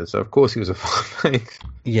kick returns, so of course he was a 5'8".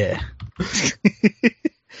 Yeah.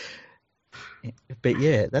 But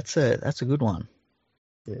yeah, that's a good one.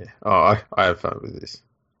 Yeah. Oh, I have fun with this.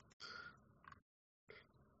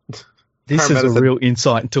 This is a real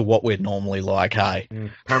insight into what we're normally like, hey?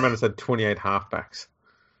 Parramatta's had 28 halfbacks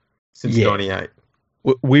since 98.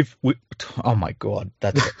 Oh my God,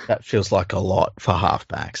 that feels like a lot for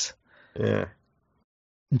halfbacks. Yeah.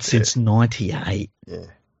 Since 98. Yeah.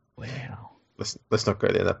 Wow. Let's not go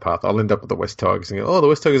down that path. I'll end up with the West Tigers and go, the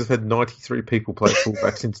West Tigers have had 93 people play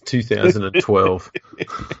fullback since 2012.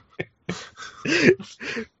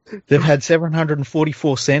 They've had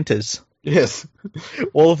 744 centres. Yes.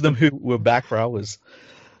 All of them who were back rowers.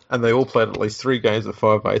 And they all played at least 3 games at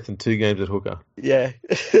 5'8" and 2 games at hooker. Yeah.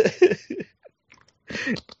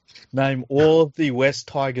 Name all of the West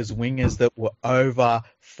Tigers wingers that were over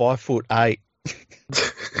 5'8".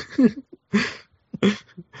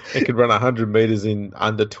 They could run 100 metres in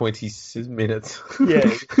under 20 minutes.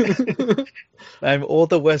 Yeah. Name all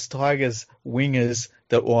the West Tigers wingers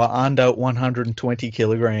that were under 120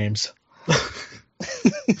 kilograms.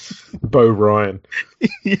 Bo Ryan.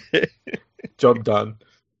 Yeah. Job done.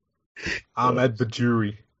 Ahmad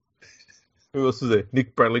Bajuri. Who else is there?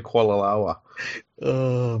 Nick Bradley Kualalawa.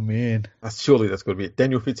 Oh, man. Surely that's got to be it.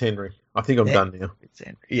 Daniel Fitzhenry. I think I'm done now.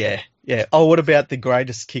 Yeah, yeah. Oh, what about the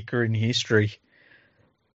greatest kicker in history?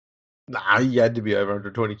 Nah, he had to be over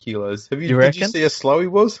 120 kilos. You did reckon? you see how slow he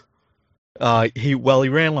was? He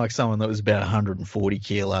ran like someone that was about 140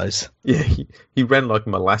 kilos. Yeah, he ran like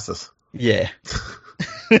molasses. Yeah.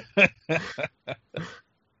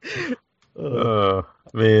 Oh,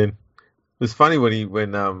 man. It was funny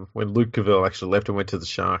when Luke Cavell actually left and went to the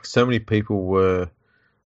Sharks. So many people were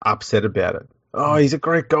upset about it. Oh, he's a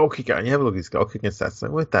great goal kicker. And you have a look at his goal kicking stats.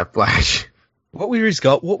 Like, where's that flash? What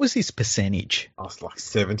was his percentage? Oh, it's like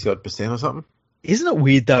 70-odd% or something. Isn't it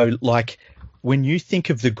weird though? Like when you think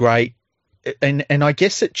of the great, and I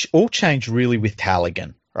guess it all changed really with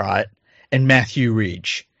Halligan, right? And Matthew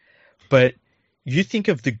Ridge, but you think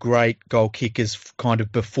of the great goal kickers kind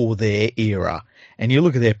of before their era, and you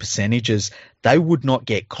look at their percentages, they would not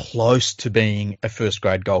get close to being a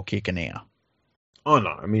first-grade goal kicker now. Oh, no.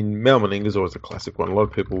 I mean, Mal Meninga's always a classic one. A lot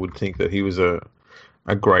of people would think that he was a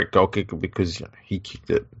great goal kicker because he kicked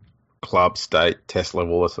at club, state, test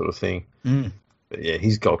level, that sort of thing. Mm. But yeah,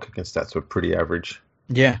 his goal kicking stats were pretty average.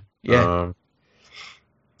 Yeah.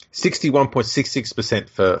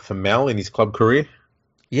 61.66% for Mal in his club career.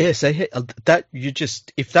 Yeah, so if that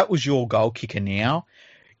was your goal kicker now,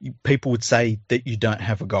 people would say that you don't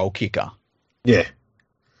have a goal kicker. Yeah.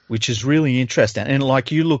 Which is really interesting. And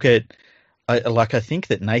like you look at, I think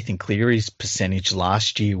that Nathan Cleary's percentage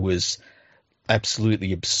last year was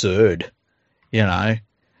absolutely absurd. You know,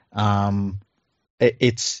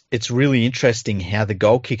 it's really interesting how the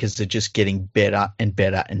goal kickers are just getting better and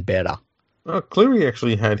better and better. Cleary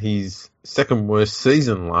actually had his second worst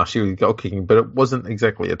season last year with goal kicking, but it wasn't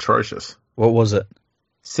exactly atrocious. What was it?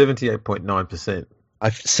 78.9%. I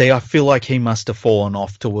feel like he must have fallen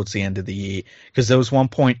off towards the end of the year because there was one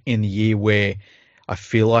point in the year where I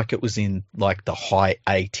feel like it was in like the high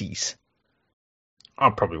 80s. Oh,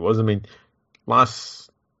 probably was. I mean, last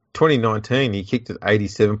 2019 he kicked at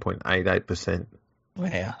 87.88%.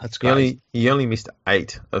 Wow, that's great. He only missed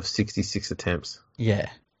 8 of 66 attempts. Yeah.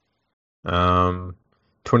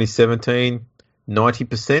 2017,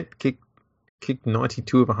 90%, kicked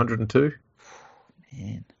 92 of 102.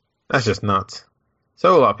 Man. That's just nuts.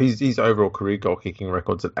 So all up, his overall career goal kicking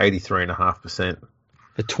record's at 83.5%.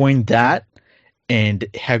 Between that and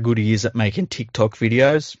how good he is at making TikTok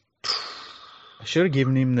videos, I should have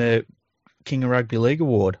given him the King of Rugby League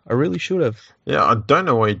award. I really should have. Yeah, I don't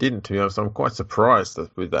know why he didn't, to be honest. I'm quite surprised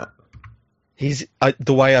with that.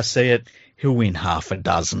 The way I see it, he'll win half a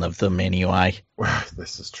dozen of them anyway.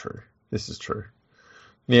 This is true.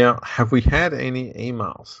 Now, have we had any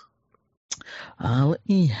emails? Let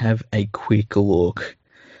me have a quick look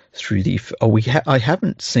through I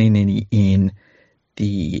haven't seen any in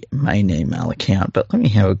the main email account, but let me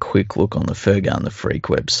have a quick look on the Fergo and the Freak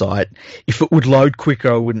website. If it would load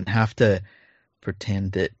quicker, I wouldn't have to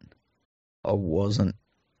pretend that I wasn't.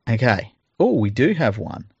 Okay. Oh, we do have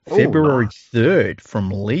one. February 3rd from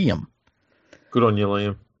Liam. Good on you,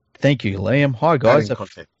 Liam. Thank you, Liam. Hi, guys.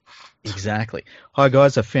 Content. Exactly. Hi,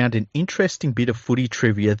 guys. I found an interesting bit of footy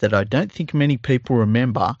trivia that I don't think many people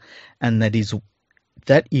remember, and that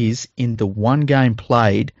is in the one game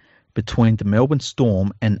played between the Melbourne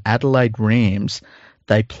Storm and Adelaide Rams,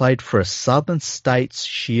 they played for a Southern States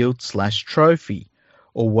Shield / trophy,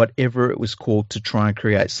 or whatever it was called, to try and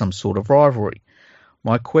create some sort of rivalry.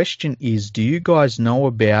 My question is, do you guys know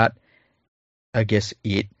about, I guess,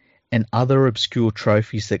 it and other obscure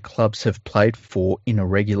trophies that clubs have played for in a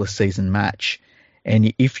regular season match?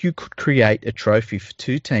 And if you could create a trophy for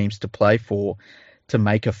two teams to play for to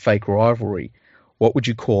make a fake rivalry, what would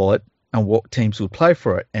you call it and what teams would play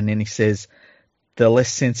for it? And then he says, the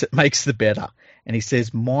less sense it makes, the better. And he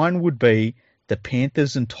says, mine would be the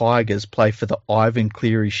Panthers and Tigers play for the Ivan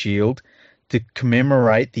Cleary Shield to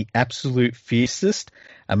commemorate the absolute fiercest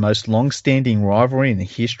and most long-standing rivalry in the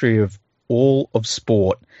history of all of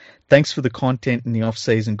sport. Thanks for the content in the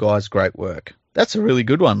off-season, guys. Great work. That's a really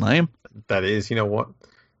good one, Liam. That is. You know what?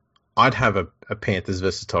 I'd have a Panthers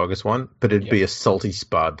versus Tigers one, but it'd be a salty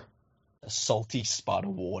spud. A salty spud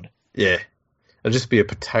award. Yeah. It'd just be a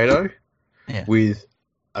potato with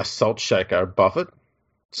a salt shaker above it.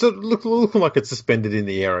 So looking like it's suspended in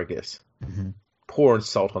the air, I guess. Mm-hmm. Pouring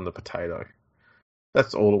salt on the potato.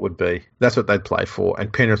 That's all it would be. That's what they'd play for,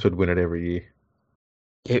 and Penrith would win it every year.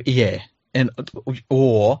 Yeah, and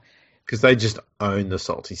or because they just own the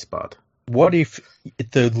salty spud. What if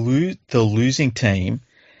the losing team,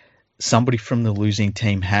 somebody from the losing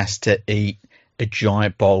team has to eat a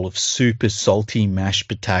giant bowl of super salty mashed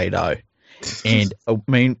potato, and I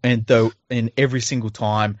mean, and every single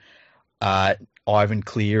time, Ivan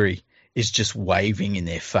Cleary is just waving in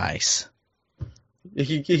their face.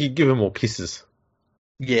 You could give them all kisses.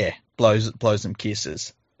 Yeah, blows them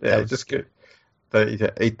kisses. Yeah, just good. They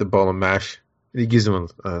eat the bowl of mash. And he gives them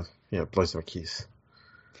blows them a kiss.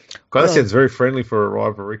 God, that sounds very friendly for a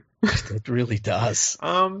rivalry. It really does.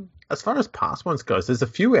 As far as past ones goes, there's a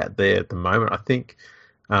few out there at the moment. I think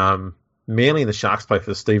Manly and the Sharks play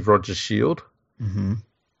for the Steve Rogers Shield. Mm-hmm.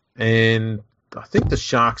 And I think the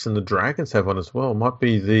Sharks and the Dragons have one as well. It might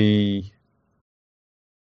be the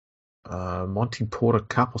Monty Porter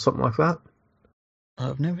Cup or something like that.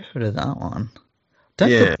 I've never heard of that one.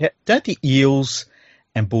 Yeah. Don't the Eels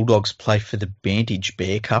and Bulldogs play for the Bandage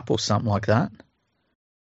Bear Cup or something like that?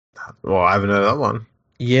 Well, I haven't heard of that one.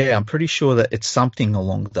 Yeah, I'm pretty sure that it's something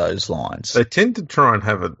along those lines. They tend to try and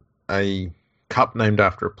have a cup named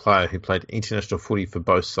after a player who played international footy for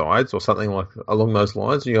both sides or something like along those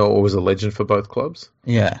lines, or was a legend for both clubs.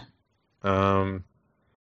 Yeah.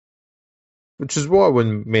 Which is why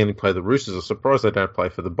when Manly play the Roosters, I'm surprised they don't play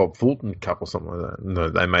for the Bob Fulton Cup or something like that. No,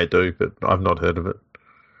 they may do, but I've not heard of it.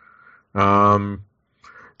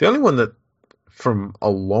 The only one that from a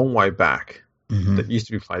long way back that used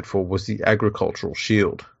to be played for was the Agricultural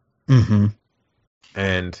Shield. Mm-hmm.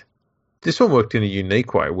 And this one worked in a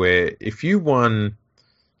unique way where if you won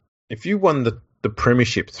the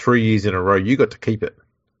premiership 3 years in a row, you got to keep it.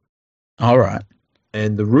 All right.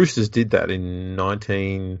 And the Roosters did that in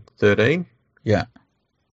 1913. Yeah.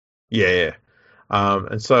 Yeah.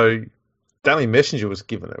 And so Daly Messenger was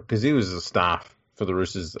given it because he was a staff for the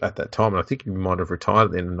Roosters at that time, and I think he might have retired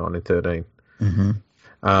at the end of 1913.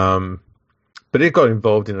 Mm-hmm. But it got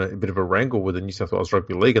involved in a bit of a wrangle with the New South Wales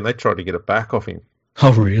Rugby League, and they tried to get it back off him.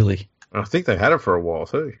 Oh, really? And I think they had it for a while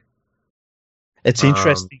too. It's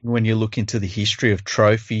interesting when you look into the history of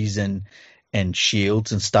trophies and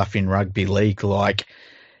shields and stuff in rugby league. Like,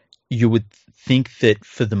 you would think that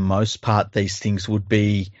for the most part these things would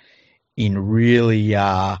be in really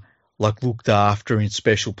looked after in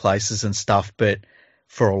special places and stuff, but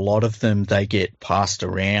for a lot of them they get passed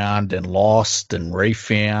around and lost and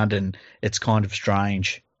refound, and it's kind of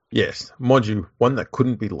strange. Yes, mind you, one that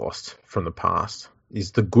couldn't be lost from the past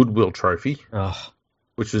is the Goodwill Trophy,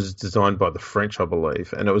 which was designed by the French, I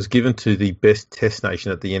believe, and it was given to the best test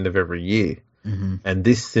nation at the end of every year. Mm-hmm. And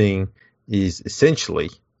this thing is essentially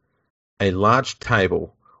a large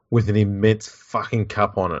table with an immense fucking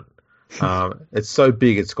cup on it. It's so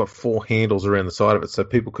big, it's got 4 handles around the side of it, so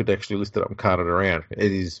people could actually lift it up and cart it around.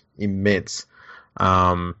 It is immense.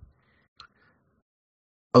 A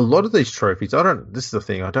lot of these trophies, this is the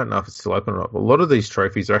thing, I don't know if it's still open or not, but a lot of these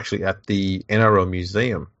trophies are actually at the NRL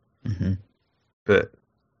Museum. Mm-hmm. But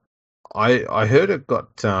I heard it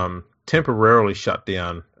got temporarily shut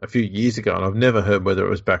down a few years ago, and I've never heard whether it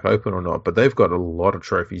was back open or not, but they've got a lot of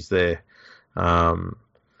trophies there.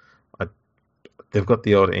 They've got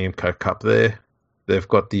the old AMCO Cup there. They've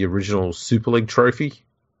got the original Super League trophy. It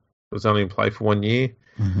was only in play for 1 year.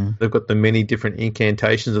 Mm-hmm. They've got the many different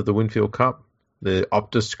incantations of the Winfield Cup, the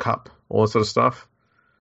Optus Cup, all that sort of stuff.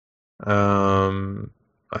 I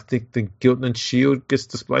think the Giltinan Shield gets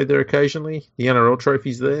displayed there occasionally. The NRL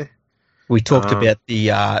trophy's there. We talked about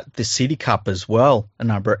the City Cup as well a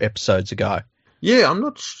number of episodes ago. Yeah, I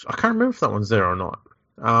can't remember if that one's there or not.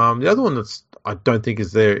 The other one I don't think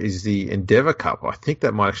is there is the Endeavour Cup. I think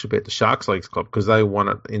that might actually be at the Sharks Leagues Club because they won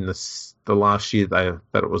it in the last year that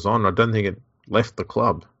it was on. I don't think it left the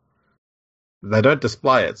club. They don't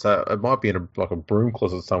display it, so it might be in a broom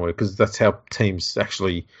closet somewhere because that's how teams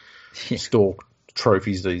actually store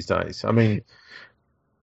trophies these days. I mean,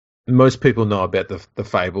 most people know about the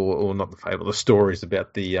fable, or not the fable, the stories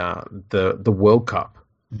about the World Cup.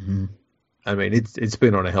 Mm-hmm. I mean, it's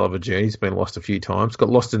been on a hell of a journey. It's been lost a few times. Got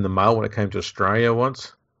lost in the mail when it came to Australia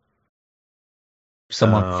once.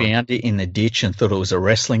 Someone found it in the ditch and thought it was a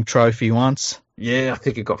wrestling trophy once. Yeah, I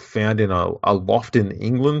think it got found in a loft in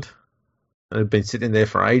England. It had been sitting there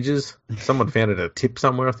for ages. Someone found it at a tip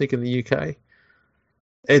somewhere, I think, in the UK.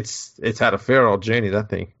 It's had a fair old journey, that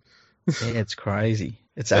thing. Yeah, it's crazy.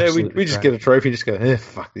 It's absolutely we just get a trophy and just go,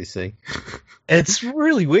 fuck this thing. It's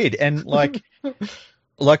really weird. And like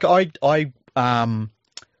I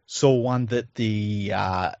saw one that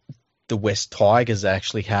the West Tigers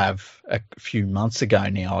actually have a few months ago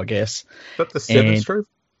now, I guess. Is that the Sevens trophy?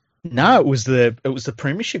 No, it was the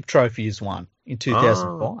Premiership Trophy is one in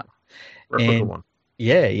 2005. Replica one.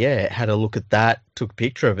 Yeah, had a look at that, took a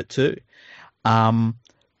picture of it too.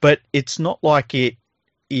 but it's not like it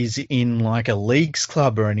is in like a leagues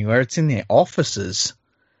club or anywhere. It's in their offices.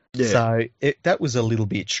 Yeah. So that was a little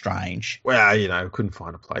bit strange. Well, couldn't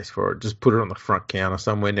find a place for it. Just put it on the front counter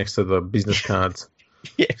somewhere next to the business cards.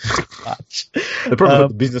 Yeah, pretty much. They probably put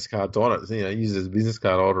the business cards on it. Use it as a business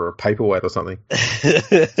card holder or a paperweight or something.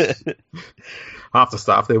 Half the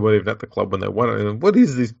staff there weren't even at the club when they won it. What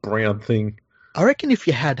is this brown thing? I reckon if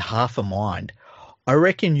you had half a mind, I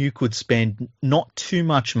reckon you could spend not too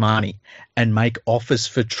much money and make offers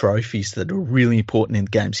for trophies that are really important in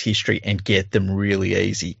the game's history and get them really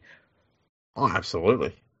easy. Oh,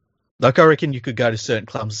 absolutely. Like, I reckon you could go to certain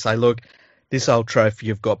clubs and say, look, this old trophy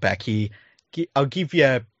you've got back here, I'll give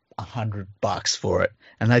you $100 for it.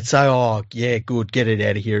 And they'd say, oh, yeah, good, get it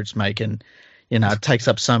out of here. It's making, it takes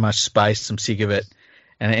up so much space. I'm sick of it.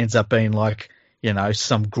 And it ends up being like,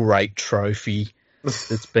 some great trophy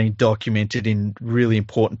that's been documented in really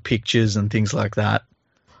important pictures and things like that.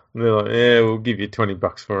 And they're like, yeah, we'll give you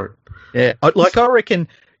 $20 for it. Yeah, I reckon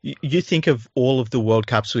you think of all of the World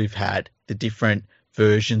Cups we've had, the different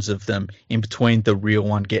versions of them in between the real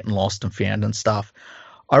one getting lost and found and stuff.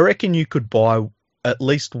 I reckon you could buy at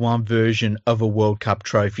least one version of a World Cup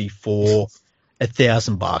trophy for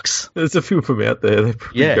 $1,000. There's a few of them out there.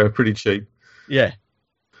 They go pretty cheap. Yeah.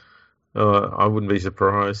 I wouldn't be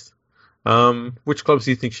surprised. Which clubs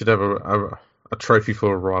do you think should have a trophy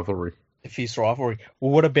for a rivalry? A fierce rivalry.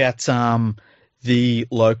 Well, what about the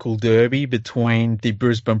local derby between the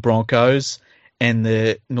Brisbane Broncos and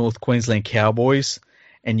the North Queensland Cowboys,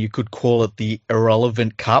 and you could call it the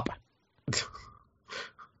Irrelevant Cup?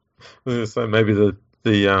 So maybe the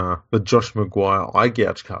Josh Maguire Eye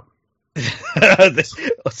Gouge Cup.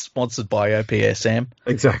 Sponsored by OPSM.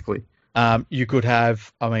 Exactly. You could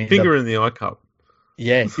have, Finger in the Eye Cup.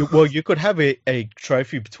 Yeah. You could have a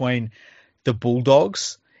trophy between the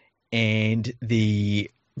Bulldogs and the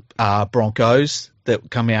Broncos that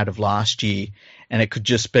come out of last year, and it could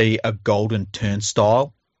just be a golden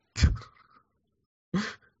turnstile.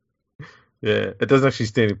 Yeah, it doesn't actually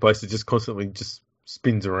stand in place. It just constantly just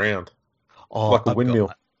spins around like a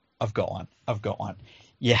windmill. I've got one.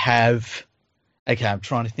 You have... Okay, I'm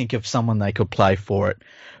trying to think of someone they could play for it.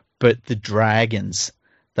 But the Dragons,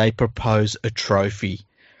 they propose a trophy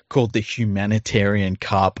called the Humanitarian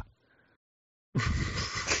Cup.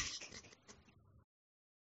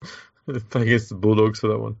 I guess the Bulldogs for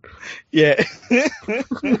that one. Yeah.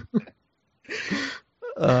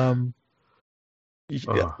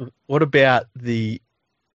 What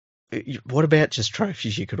about just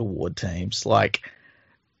trophies you could award teams? Like,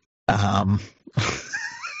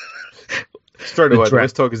 straight away, the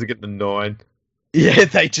West Tigers are getting a 9. Yeah,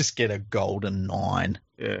 they just get a golden 9.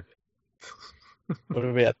 Yeah. What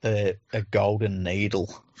about a golden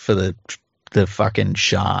needle for the fucking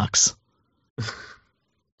Sharks?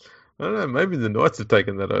 I don't know. Maybe the Knights have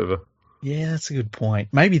taken that over. Yeah, that's a good point.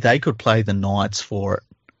 Maybe they could play the Knights for it.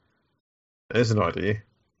 There's an idea.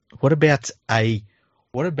 What about a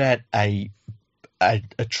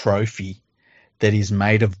trophy that is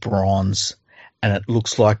made of bronze and it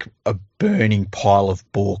looks like a burning pile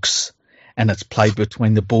of books, and it's played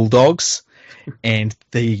between the Bulldogs and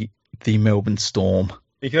the Melbourne Storm?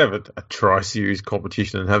 You can have a tri-series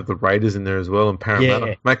competition and have the Raiders in there as well, and Parramatta.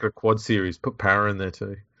 Yeah. Make it a quad series. Put Para in there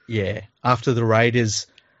too. Yeah. After the Raiders,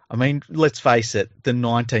 let's face it, the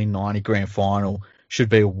 1990 grand final should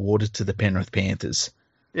be awarded to the Penrith Panthers.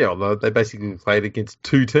 Yeah, although they basically played against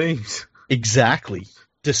 2 teams. Exactly.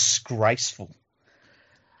 Disgraceful.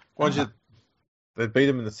 They beat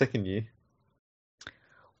them in the second year.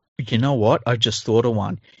 You know what? I just thought of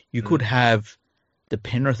one. You could have the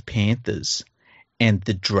Penrith Panthers and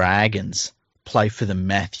the Dragons play for the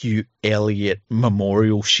Matthew Elliott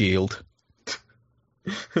Memorial Shield.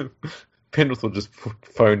 Penrith will just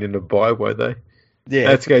phone in a buy, won't they? Yeah.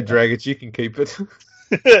 Let's go, Dragons. You can keep it.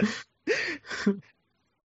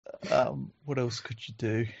 What else could you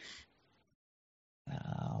do?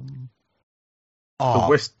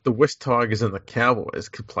 The West Tigers and the Cowboys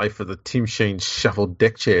could play for the Tim Sheen Shuffle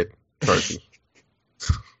Deck Chair Trophy.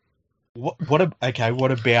 What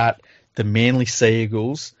about the Manly Sea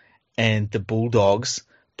Eagles and the Bulldogs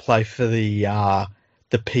play for the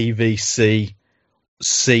PVC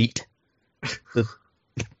seat,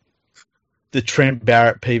 the Trent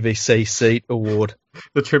Barrett PVC seat award,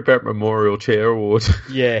 the Trent Barrett Memorial Chair Award?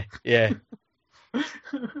 Yeah.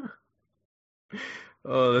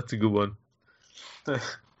 Oh, that's a good one.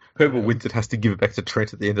 Whoever wins it has to give it back to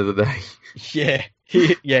Trent at the end of the day. Yeah.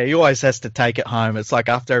 He always has to take it home. It's like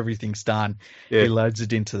after everything's done, he loads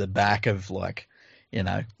it into the back of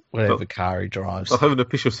whatever car he drives. I'll have an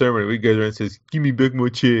official ceremony. We go there and says, "Give me back my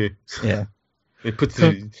chair." Yeah. He puts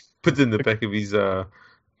it in the back of his Toyota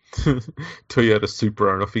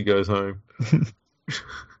Supra, and off he goes home.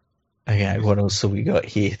 Okay, what else have we got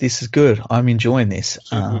here? This is good. I'm enjoying this.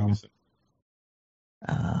 But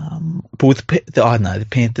with I know the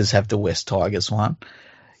Panthers have the West Tigers one.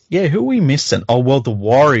 Yeah, who are we missing? Oh, well, the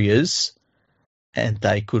Warriors, and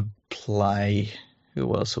they could play.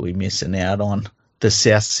 Who else are we missing out on? The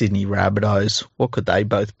South Sydney Rabbitohs. What could they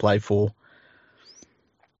both play for?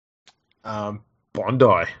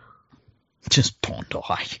 Bondi. Just Bondi.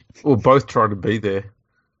 Well, both try to be there.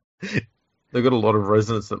 They've got a lot of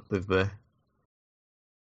residents that live there.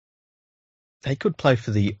 They could play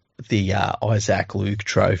for the Isaac Luke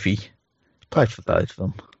Trophy. Play for both of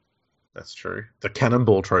them. That's true. The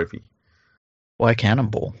Cannonball Trophy. Why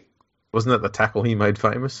Cannonball? Wasn't that the tackle he made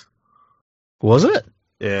famous? Was it?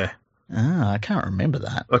 Yeah. I can't remember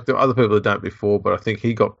that. Like the other people had done it before, but I think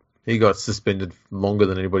he got suspended longer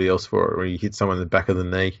than anybody else for it, where he hit someone in the back of the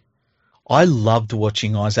knee. I loved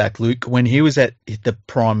watching Isaac Luke when he was at the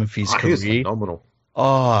prime of his career. He was phenomenal.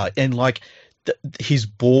 Oh, and like his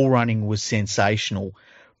ball running was sensational,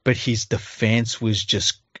 but his defense was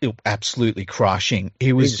just absolutely crushing.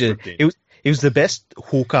 He was the best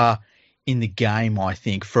hooker in the game, I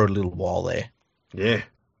think, for a little while there. Yeah,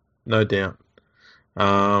 no doubt.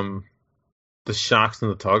 The Sharks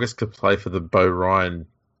and the Tigers could play for the Bo Ryan.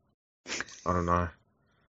 I don't know.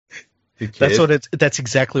 That's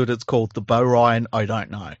exactly what it's called. The Bo Ryan, I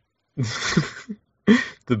don't know.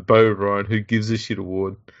 The Bo Ryan Who Gives a Shit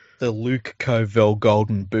award. The Luke Covell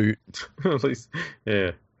Golden Boot. At least,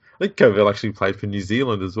 yeah. I think Covell actually played for New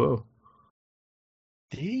Zealand as well.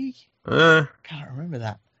 Did he? I can't remember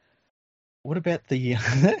that. What about the?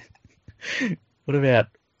 What about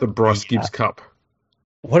the Bryce Gibbs Cup?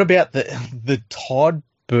 What about the Todd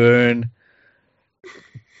Byrne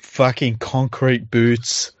fucking concrete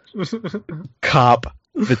boots cup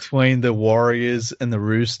between the Warriors and the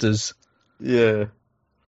Roosters? Yeah,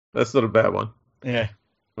 that's not a bad one. Yeah,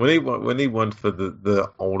 when he won for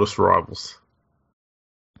the oldest rivals.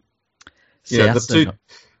 Yeah, the two.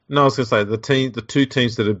 No, I was going to say the two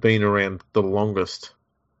teams that have been around the longest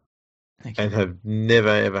and have never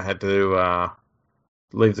ever had to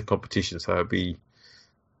leave the competition. So it'd be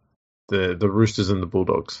the Roosters and the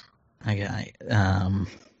Bulldogs. Okay. How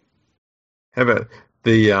about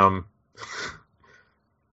the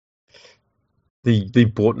the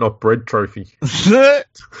bought not bred trophy? Yeah,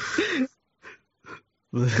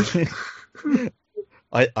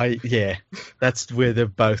 that's where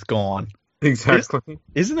they've both gone. Exactly.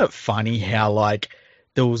 Isn't it funny how like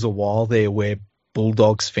there was a while there where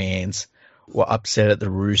Bulldogs fans were upset at the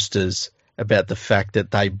Roosters about the fact that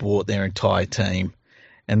they bought their entire team,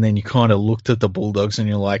 and then you kind of looked at the Bulldogs and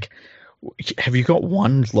you're like, have you got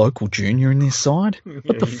one local junior in this side?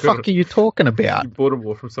 What the fuck are you talking about? You bought them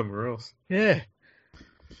all from somewhere else. Yeah.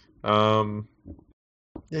 Yeah,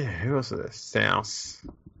 who else is there? South.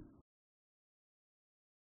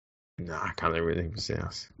 No, I can't think of anything for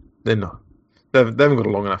South. They're not. They haven't got a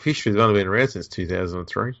long enough history. They've only been around since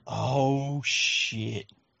 2003. Oh, shit.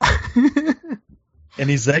 And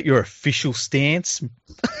is that your official stance?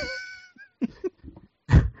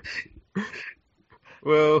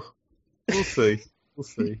 Well, we'll see. We'll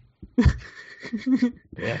see.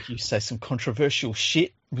 Yeah, you say some controversial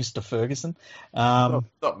shit, Mr. Ferguson.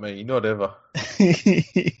 Not me, not ever.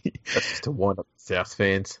 That's just to wind up the South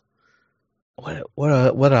fans.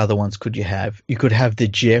 What other ones could you have? You could have the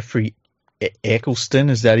Jeffrey Eccleston,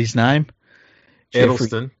 is that his name?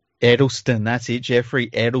 Edelson, that's it. Jeffrey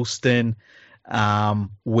Edelson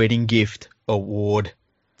wedding gift award.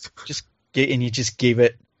 You just give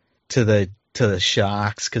it to the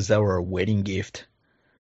Sharks because they were a wedding gift.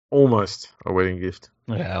 Almost a wedding gift.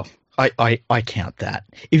 Well, I count that.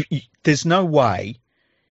 There's no way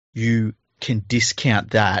you can discount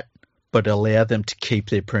that, but allow them to keep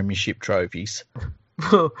their premiership trophies.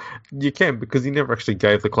 Well, you can because he never actually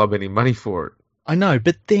gave the club any money for it. I know,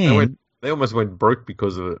 but then they almost went broke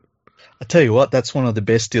because of it. I tell you what, that's one of the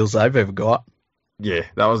best deals they've ever got. Yeah,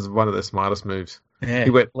 that was one of the smartest moves. Yeah. He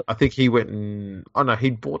bought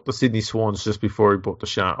the Sydney Swans just before he bought the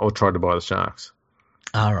Sharks, or tried to buy the Sharks.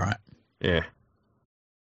 All right. Yeah.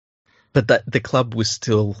 But the club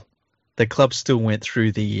still went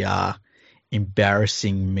through the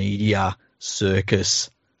embarrassing media circus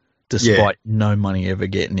despite no money ever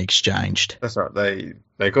getting exchanged. That's right.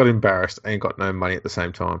 They got embarrassed and got no money at the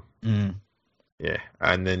same time. Mm. Yeah,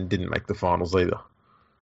 and then didn't make the finals either.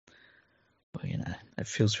 Well, it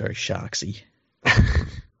feels very Sharksy.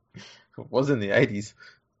 It was in the 80s.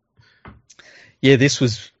 Yeah, this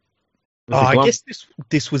was... I guess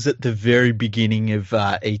this was at the very beginning of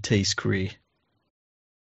ET's career.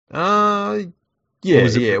 Uh, Or yeah,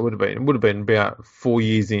 was it? yeah, it would have been. It would have been about 4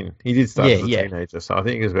 years in. He did start Yeah, as a yeah, teenager, so I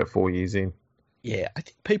think it was about 4 years in. yeah. I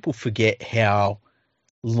think people forget how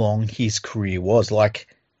long his career was. Like,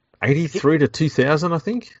 it, 83 to 2000, I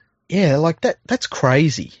think. yeah, like that's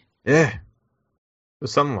crazy. Yeah, it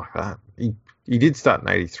was something like that. He did start in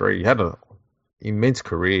 83. He had an immense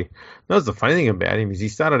career. That was the funny thing about him is he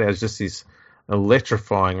started out as just this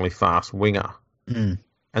electrifyingly fast winger, Mm,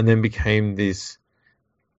 and then became this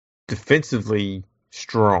defensively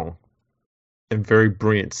strong and very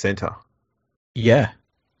brilliant centre. yeah,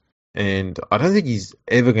 And I don't think he's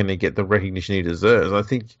ever going to get the recognition he deserves. I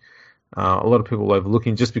think a lot of people overlook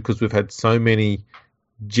him just because we've had so many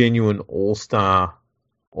genuine all-star,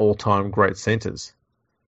 all-time great centres.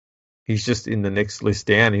 He's just in the next list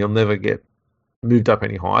down. He'll never get moved up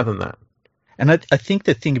any higher than that. and I think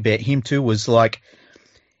the thing about him too was like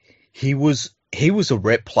he was a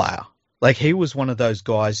rep player. Like he was one of those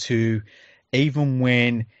guys who, even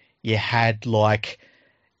when you had like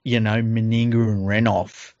Meninga and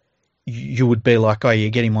Renouf, you would be like, oh, you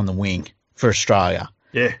get him on the wing for Australia.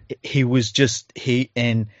 Yeah, He was just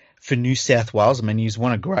and for New South Wales, I mean, he's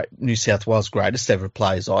one of New South Wales' greatest ever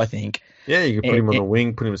players, I think. yeah. You could put him on the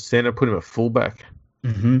wing, put him at centre, put him at fullback.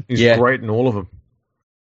 He's Yeah, great in all of them.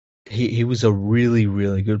 he was a really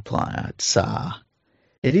really good player.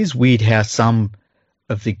 It is weird how some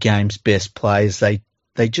of the game's best players they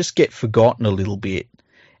just get forgotten a little bit,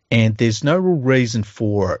 and there's no real reason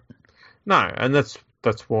for it. No, and that's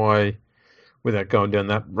why, without going down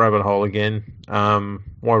that rabbit hole again,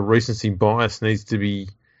 why recency bias needs to be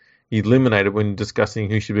eliminated when discussing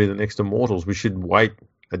who should be the next immortals. We should wait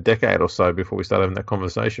a decade or so before we start having that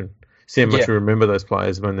conversation. See how much Yeah, we remember those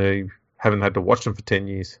players when they haven't had to watch them for 10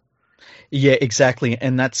 years. yeah, exactly,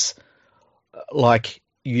 and that's like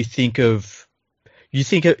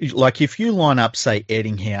like if you line up, say,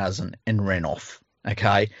 Eddinghausen and Renouf,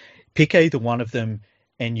 okay, pick either one of them,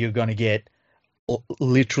 and you're going to get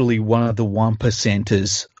literally one of the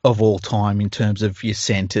 1%ers of all time in terms of your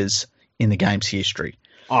centres in the game's history.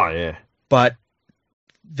 Oh, yeah. But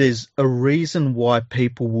there's a reason why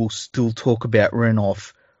people will still talk about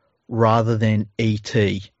Renouf rather than ET,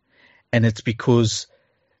 and it's because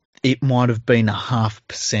it might have been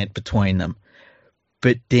 0.5% between them.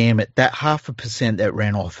 But damn it, that 0.5% that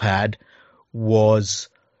Renouf had was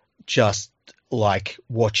just like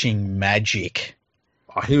watching magic.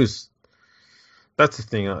 Oh, that's the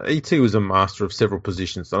thing. ET was a master of several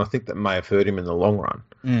positions, and I think that may have hurt him in the long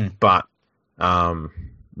run. But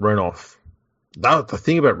Renouf, the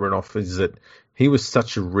thing about Renouf is that he was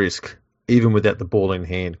such a risk, even without the ball in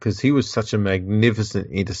hand, because he was such a magnificent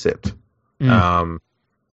intercept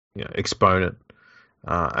exponent.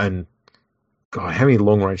 And God, how many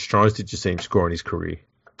long range tries did you see him score in his career?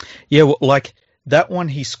 Yeah, well, like that one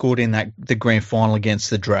he scored in the grand final against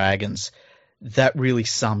the Dragons, that really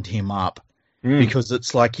summed him up because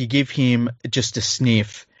it's like you give him just a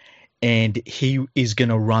sniff and he is going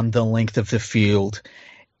to run the length of the field,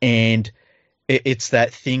 and it's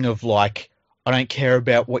that thing of like, I don't care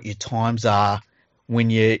about what your times are when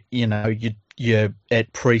you're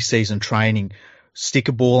at preseason training. Stick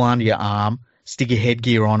a ball under your arm, stick your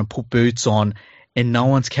headgear on, and put boots on, and no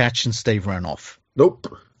one's catching Steve Renouf.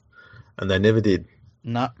 Nope. And they never did.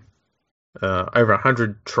 No. Over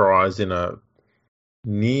 100 tries in a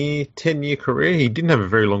near 10-year career. He didn't have a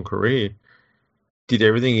very long career. Did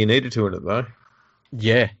everything he needed to in it, though.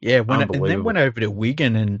 Yeah. And then went over to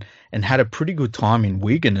Wigan and had a pretty good time in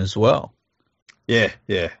Wigan as well. Yeah,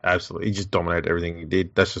 absolutely. He just dominated everything he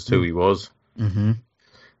did. That's just who he was. Mm-hmm.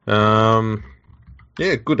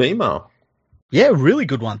 Yeah, good email. Yeah, really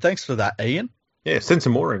good one. Thanks for that, Ian. Yeah, send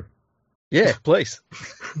some more in. Yeah, please.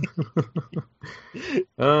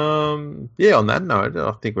 Yeah, on that note,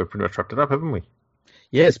 I think we've pretty much wrapped it up, haven't we?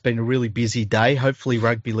 Yeah, it's been a really busy day. Hopefully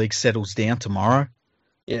Rugby League settles down tomorrow.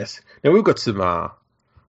 Yes. Now we've got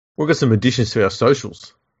some additions to our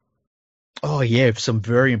socials. Oh yeah, some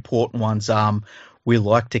very important ones. We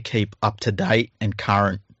like to keep up to date and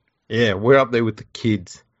current. Yeah, we're up there with the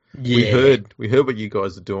kids. Yeah. We heard what you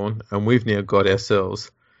guys are doing, and we've now got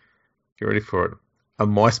ourselves, get ready for it, a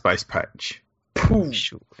MySpace page.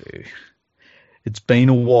 Sure. It's been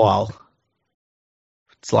a while.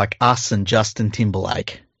 It's like us and Justin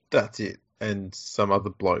Timberlake. That's it. And some other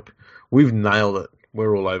bloke. We've nailed it.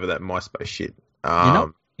 We're all over that MySpace shit.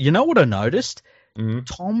 You know what I noticed?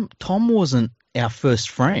 Mm-hmm. Tom wasn't our first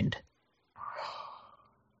friend.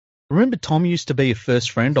 Remember Tom used to be a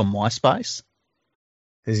first friend on MySpace?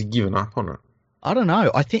 Has he given up on it? I don't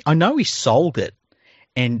know. I know he sold it,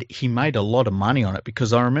 and he made a lot of money on it,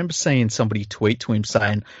 because I remember seeing somebody tweet to him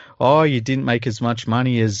saying, "Oh, you didn't make as much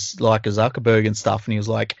money as like a Zuckerberg and stuff," and he was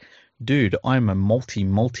like, "Dude, I'm a multi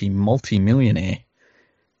millionaire."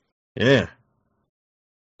 Yeah.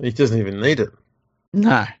 He doesn't even need it.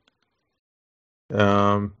 No.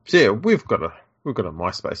 So yeah, we've got a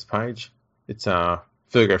MySpace page. It's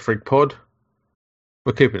Fergo Freak Pod.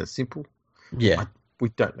 We're keeping it simple. Yeah. We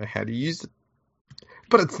don't know how to use it,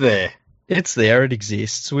 but it's there. It's there. It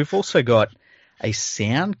exists. We've also got a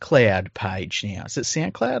SoundCloud page now. Is it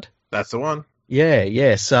SoundCloud? That's the one.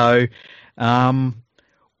 Yeah. So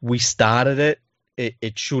we started it.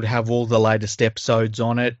 It should have all the latest episodes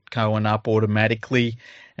on it going up automatically,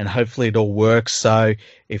 and hopefully it all works. So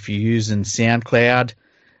if you're using SoundCloud,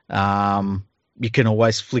 you can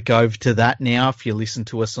always flick over to that now if you listen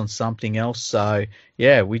to us on something else. So,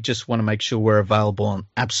 yeah, we just want to make sure we're available on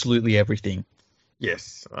absolutely everything.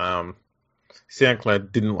 Yes.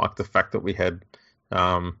 SoundCloud didn't like the fact that we had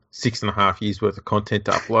 6.5 years worth of content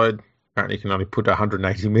to upload. Apparently you can only put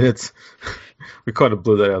 180 minutes. We kind of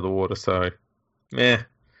blew that out of the water. So, yeah,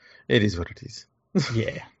 it is what it is.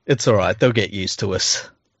 Yeah, it's all right. They'll get used to us.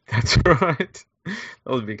 That's right.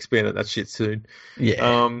 I'll be expanding that shit soon.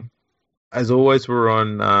 Yeah. As always, we're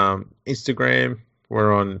on Instagram.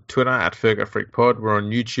 We're on Twitter at FergoFreakPod. We're on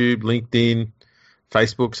YouTube, LinkedIn,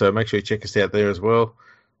 Facebook. So make sure you check us out there as well.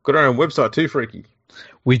 Got our own website too, Freaky.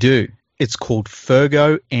 We do. It's called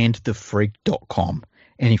FergoandTheFreak.com.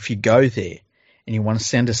 And if you go there and you want to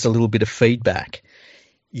send us a little bit of feedback,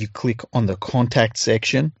 you click on the contact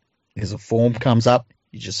section. There's a form comes up.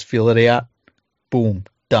 You just fill it out. Boom.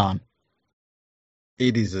 Done.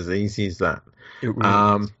 It is as easy as that. It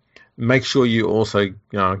really is. Make sure you also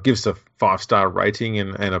give us a 5-star rating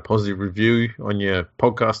and a positive review on your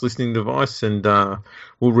podcast listening device, and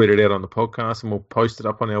we'll read it out on the podcast and we'll post it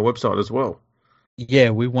up on our website as well. Yeah,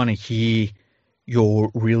 we want to hear your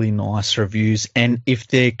really nice reviews, and if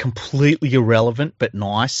they're completely irrelevant but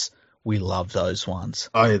nice, we love those ones.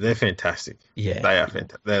 Oh yeah, they're fantastic. Yeah, they are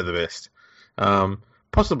fantastic. They're the best.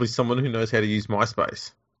 Possibly someone who knows how to use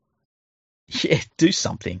MySpace. Yeah, do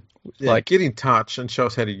something. Yeah, get in touch and show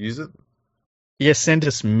us how to use it. Yeah, send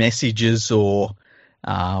us messages, or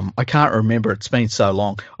I can't remember. It's been so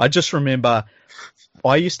long. I just remember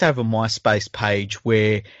I used to have a MySpace page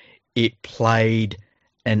where it played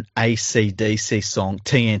an AC/DC song,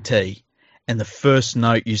 TNT, and the first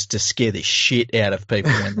note used to scare the shit out of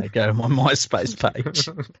people when they go to my MySpace page.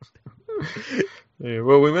 Yeah,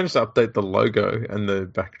 well, we managed to update the logo and the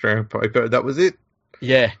background photo. That was it.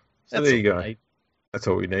 Yeah. So there you go. That's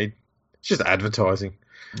all we need. It's just advertising.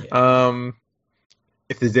 Yeah.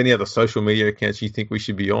 If there's any other social media accounts you think we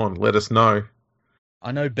should be on, let us know.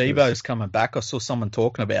 I know Bebo's coming back. I saw someone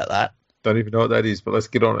talking about that. Don't even know what that is, but let's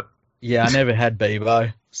get on it. Yeah, I never had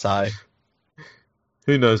Bebo, so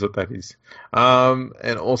who knows what that is.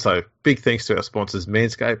 And also, big thanks to our sponsors,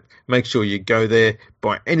 Manscaped. Make sure you go there,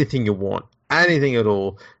 buy anything you want, anything at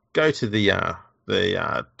all. Go to the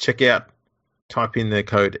checkout. Type in the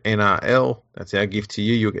code NRL. That's our gift to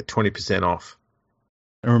you. You'll get 20% off.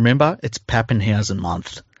 And remember, it's Pappenhausen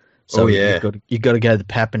month. So you got to go the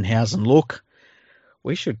Pappenhausen look.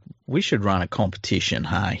 We should run a competition,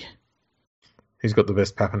 hey? Who's got the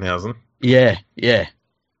best Pappenhausen? Yeah.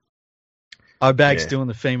 Bag's doing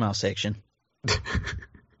the female section.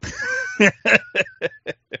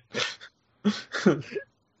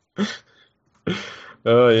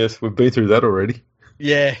 Oh, yes. We've been through that already.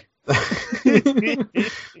 Yeah.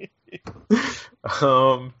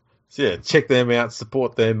 So yeah, check them out,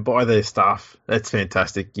 support them, buy their stuff. That's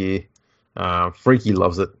fantastic gear. Freaky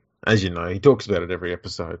loves it, as you know. He talks about it every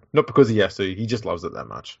episode. Not because he has to, he just loves it that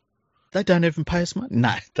much. They don't even pay us money.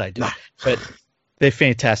 No, they do. But they're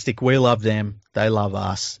fantastic. We love them. They love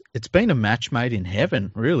us. It's been a match made in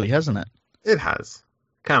heaven, really, hasn't it? It has.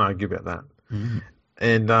 Can't argue about that. Mm-hmm.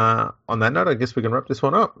 And on that note, I guess we can wrap this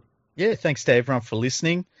one up. Yeah, thanks to everyone for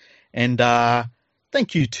listening. And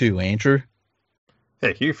thank you too, Andrew.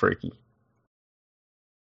 Thank you, Freaky.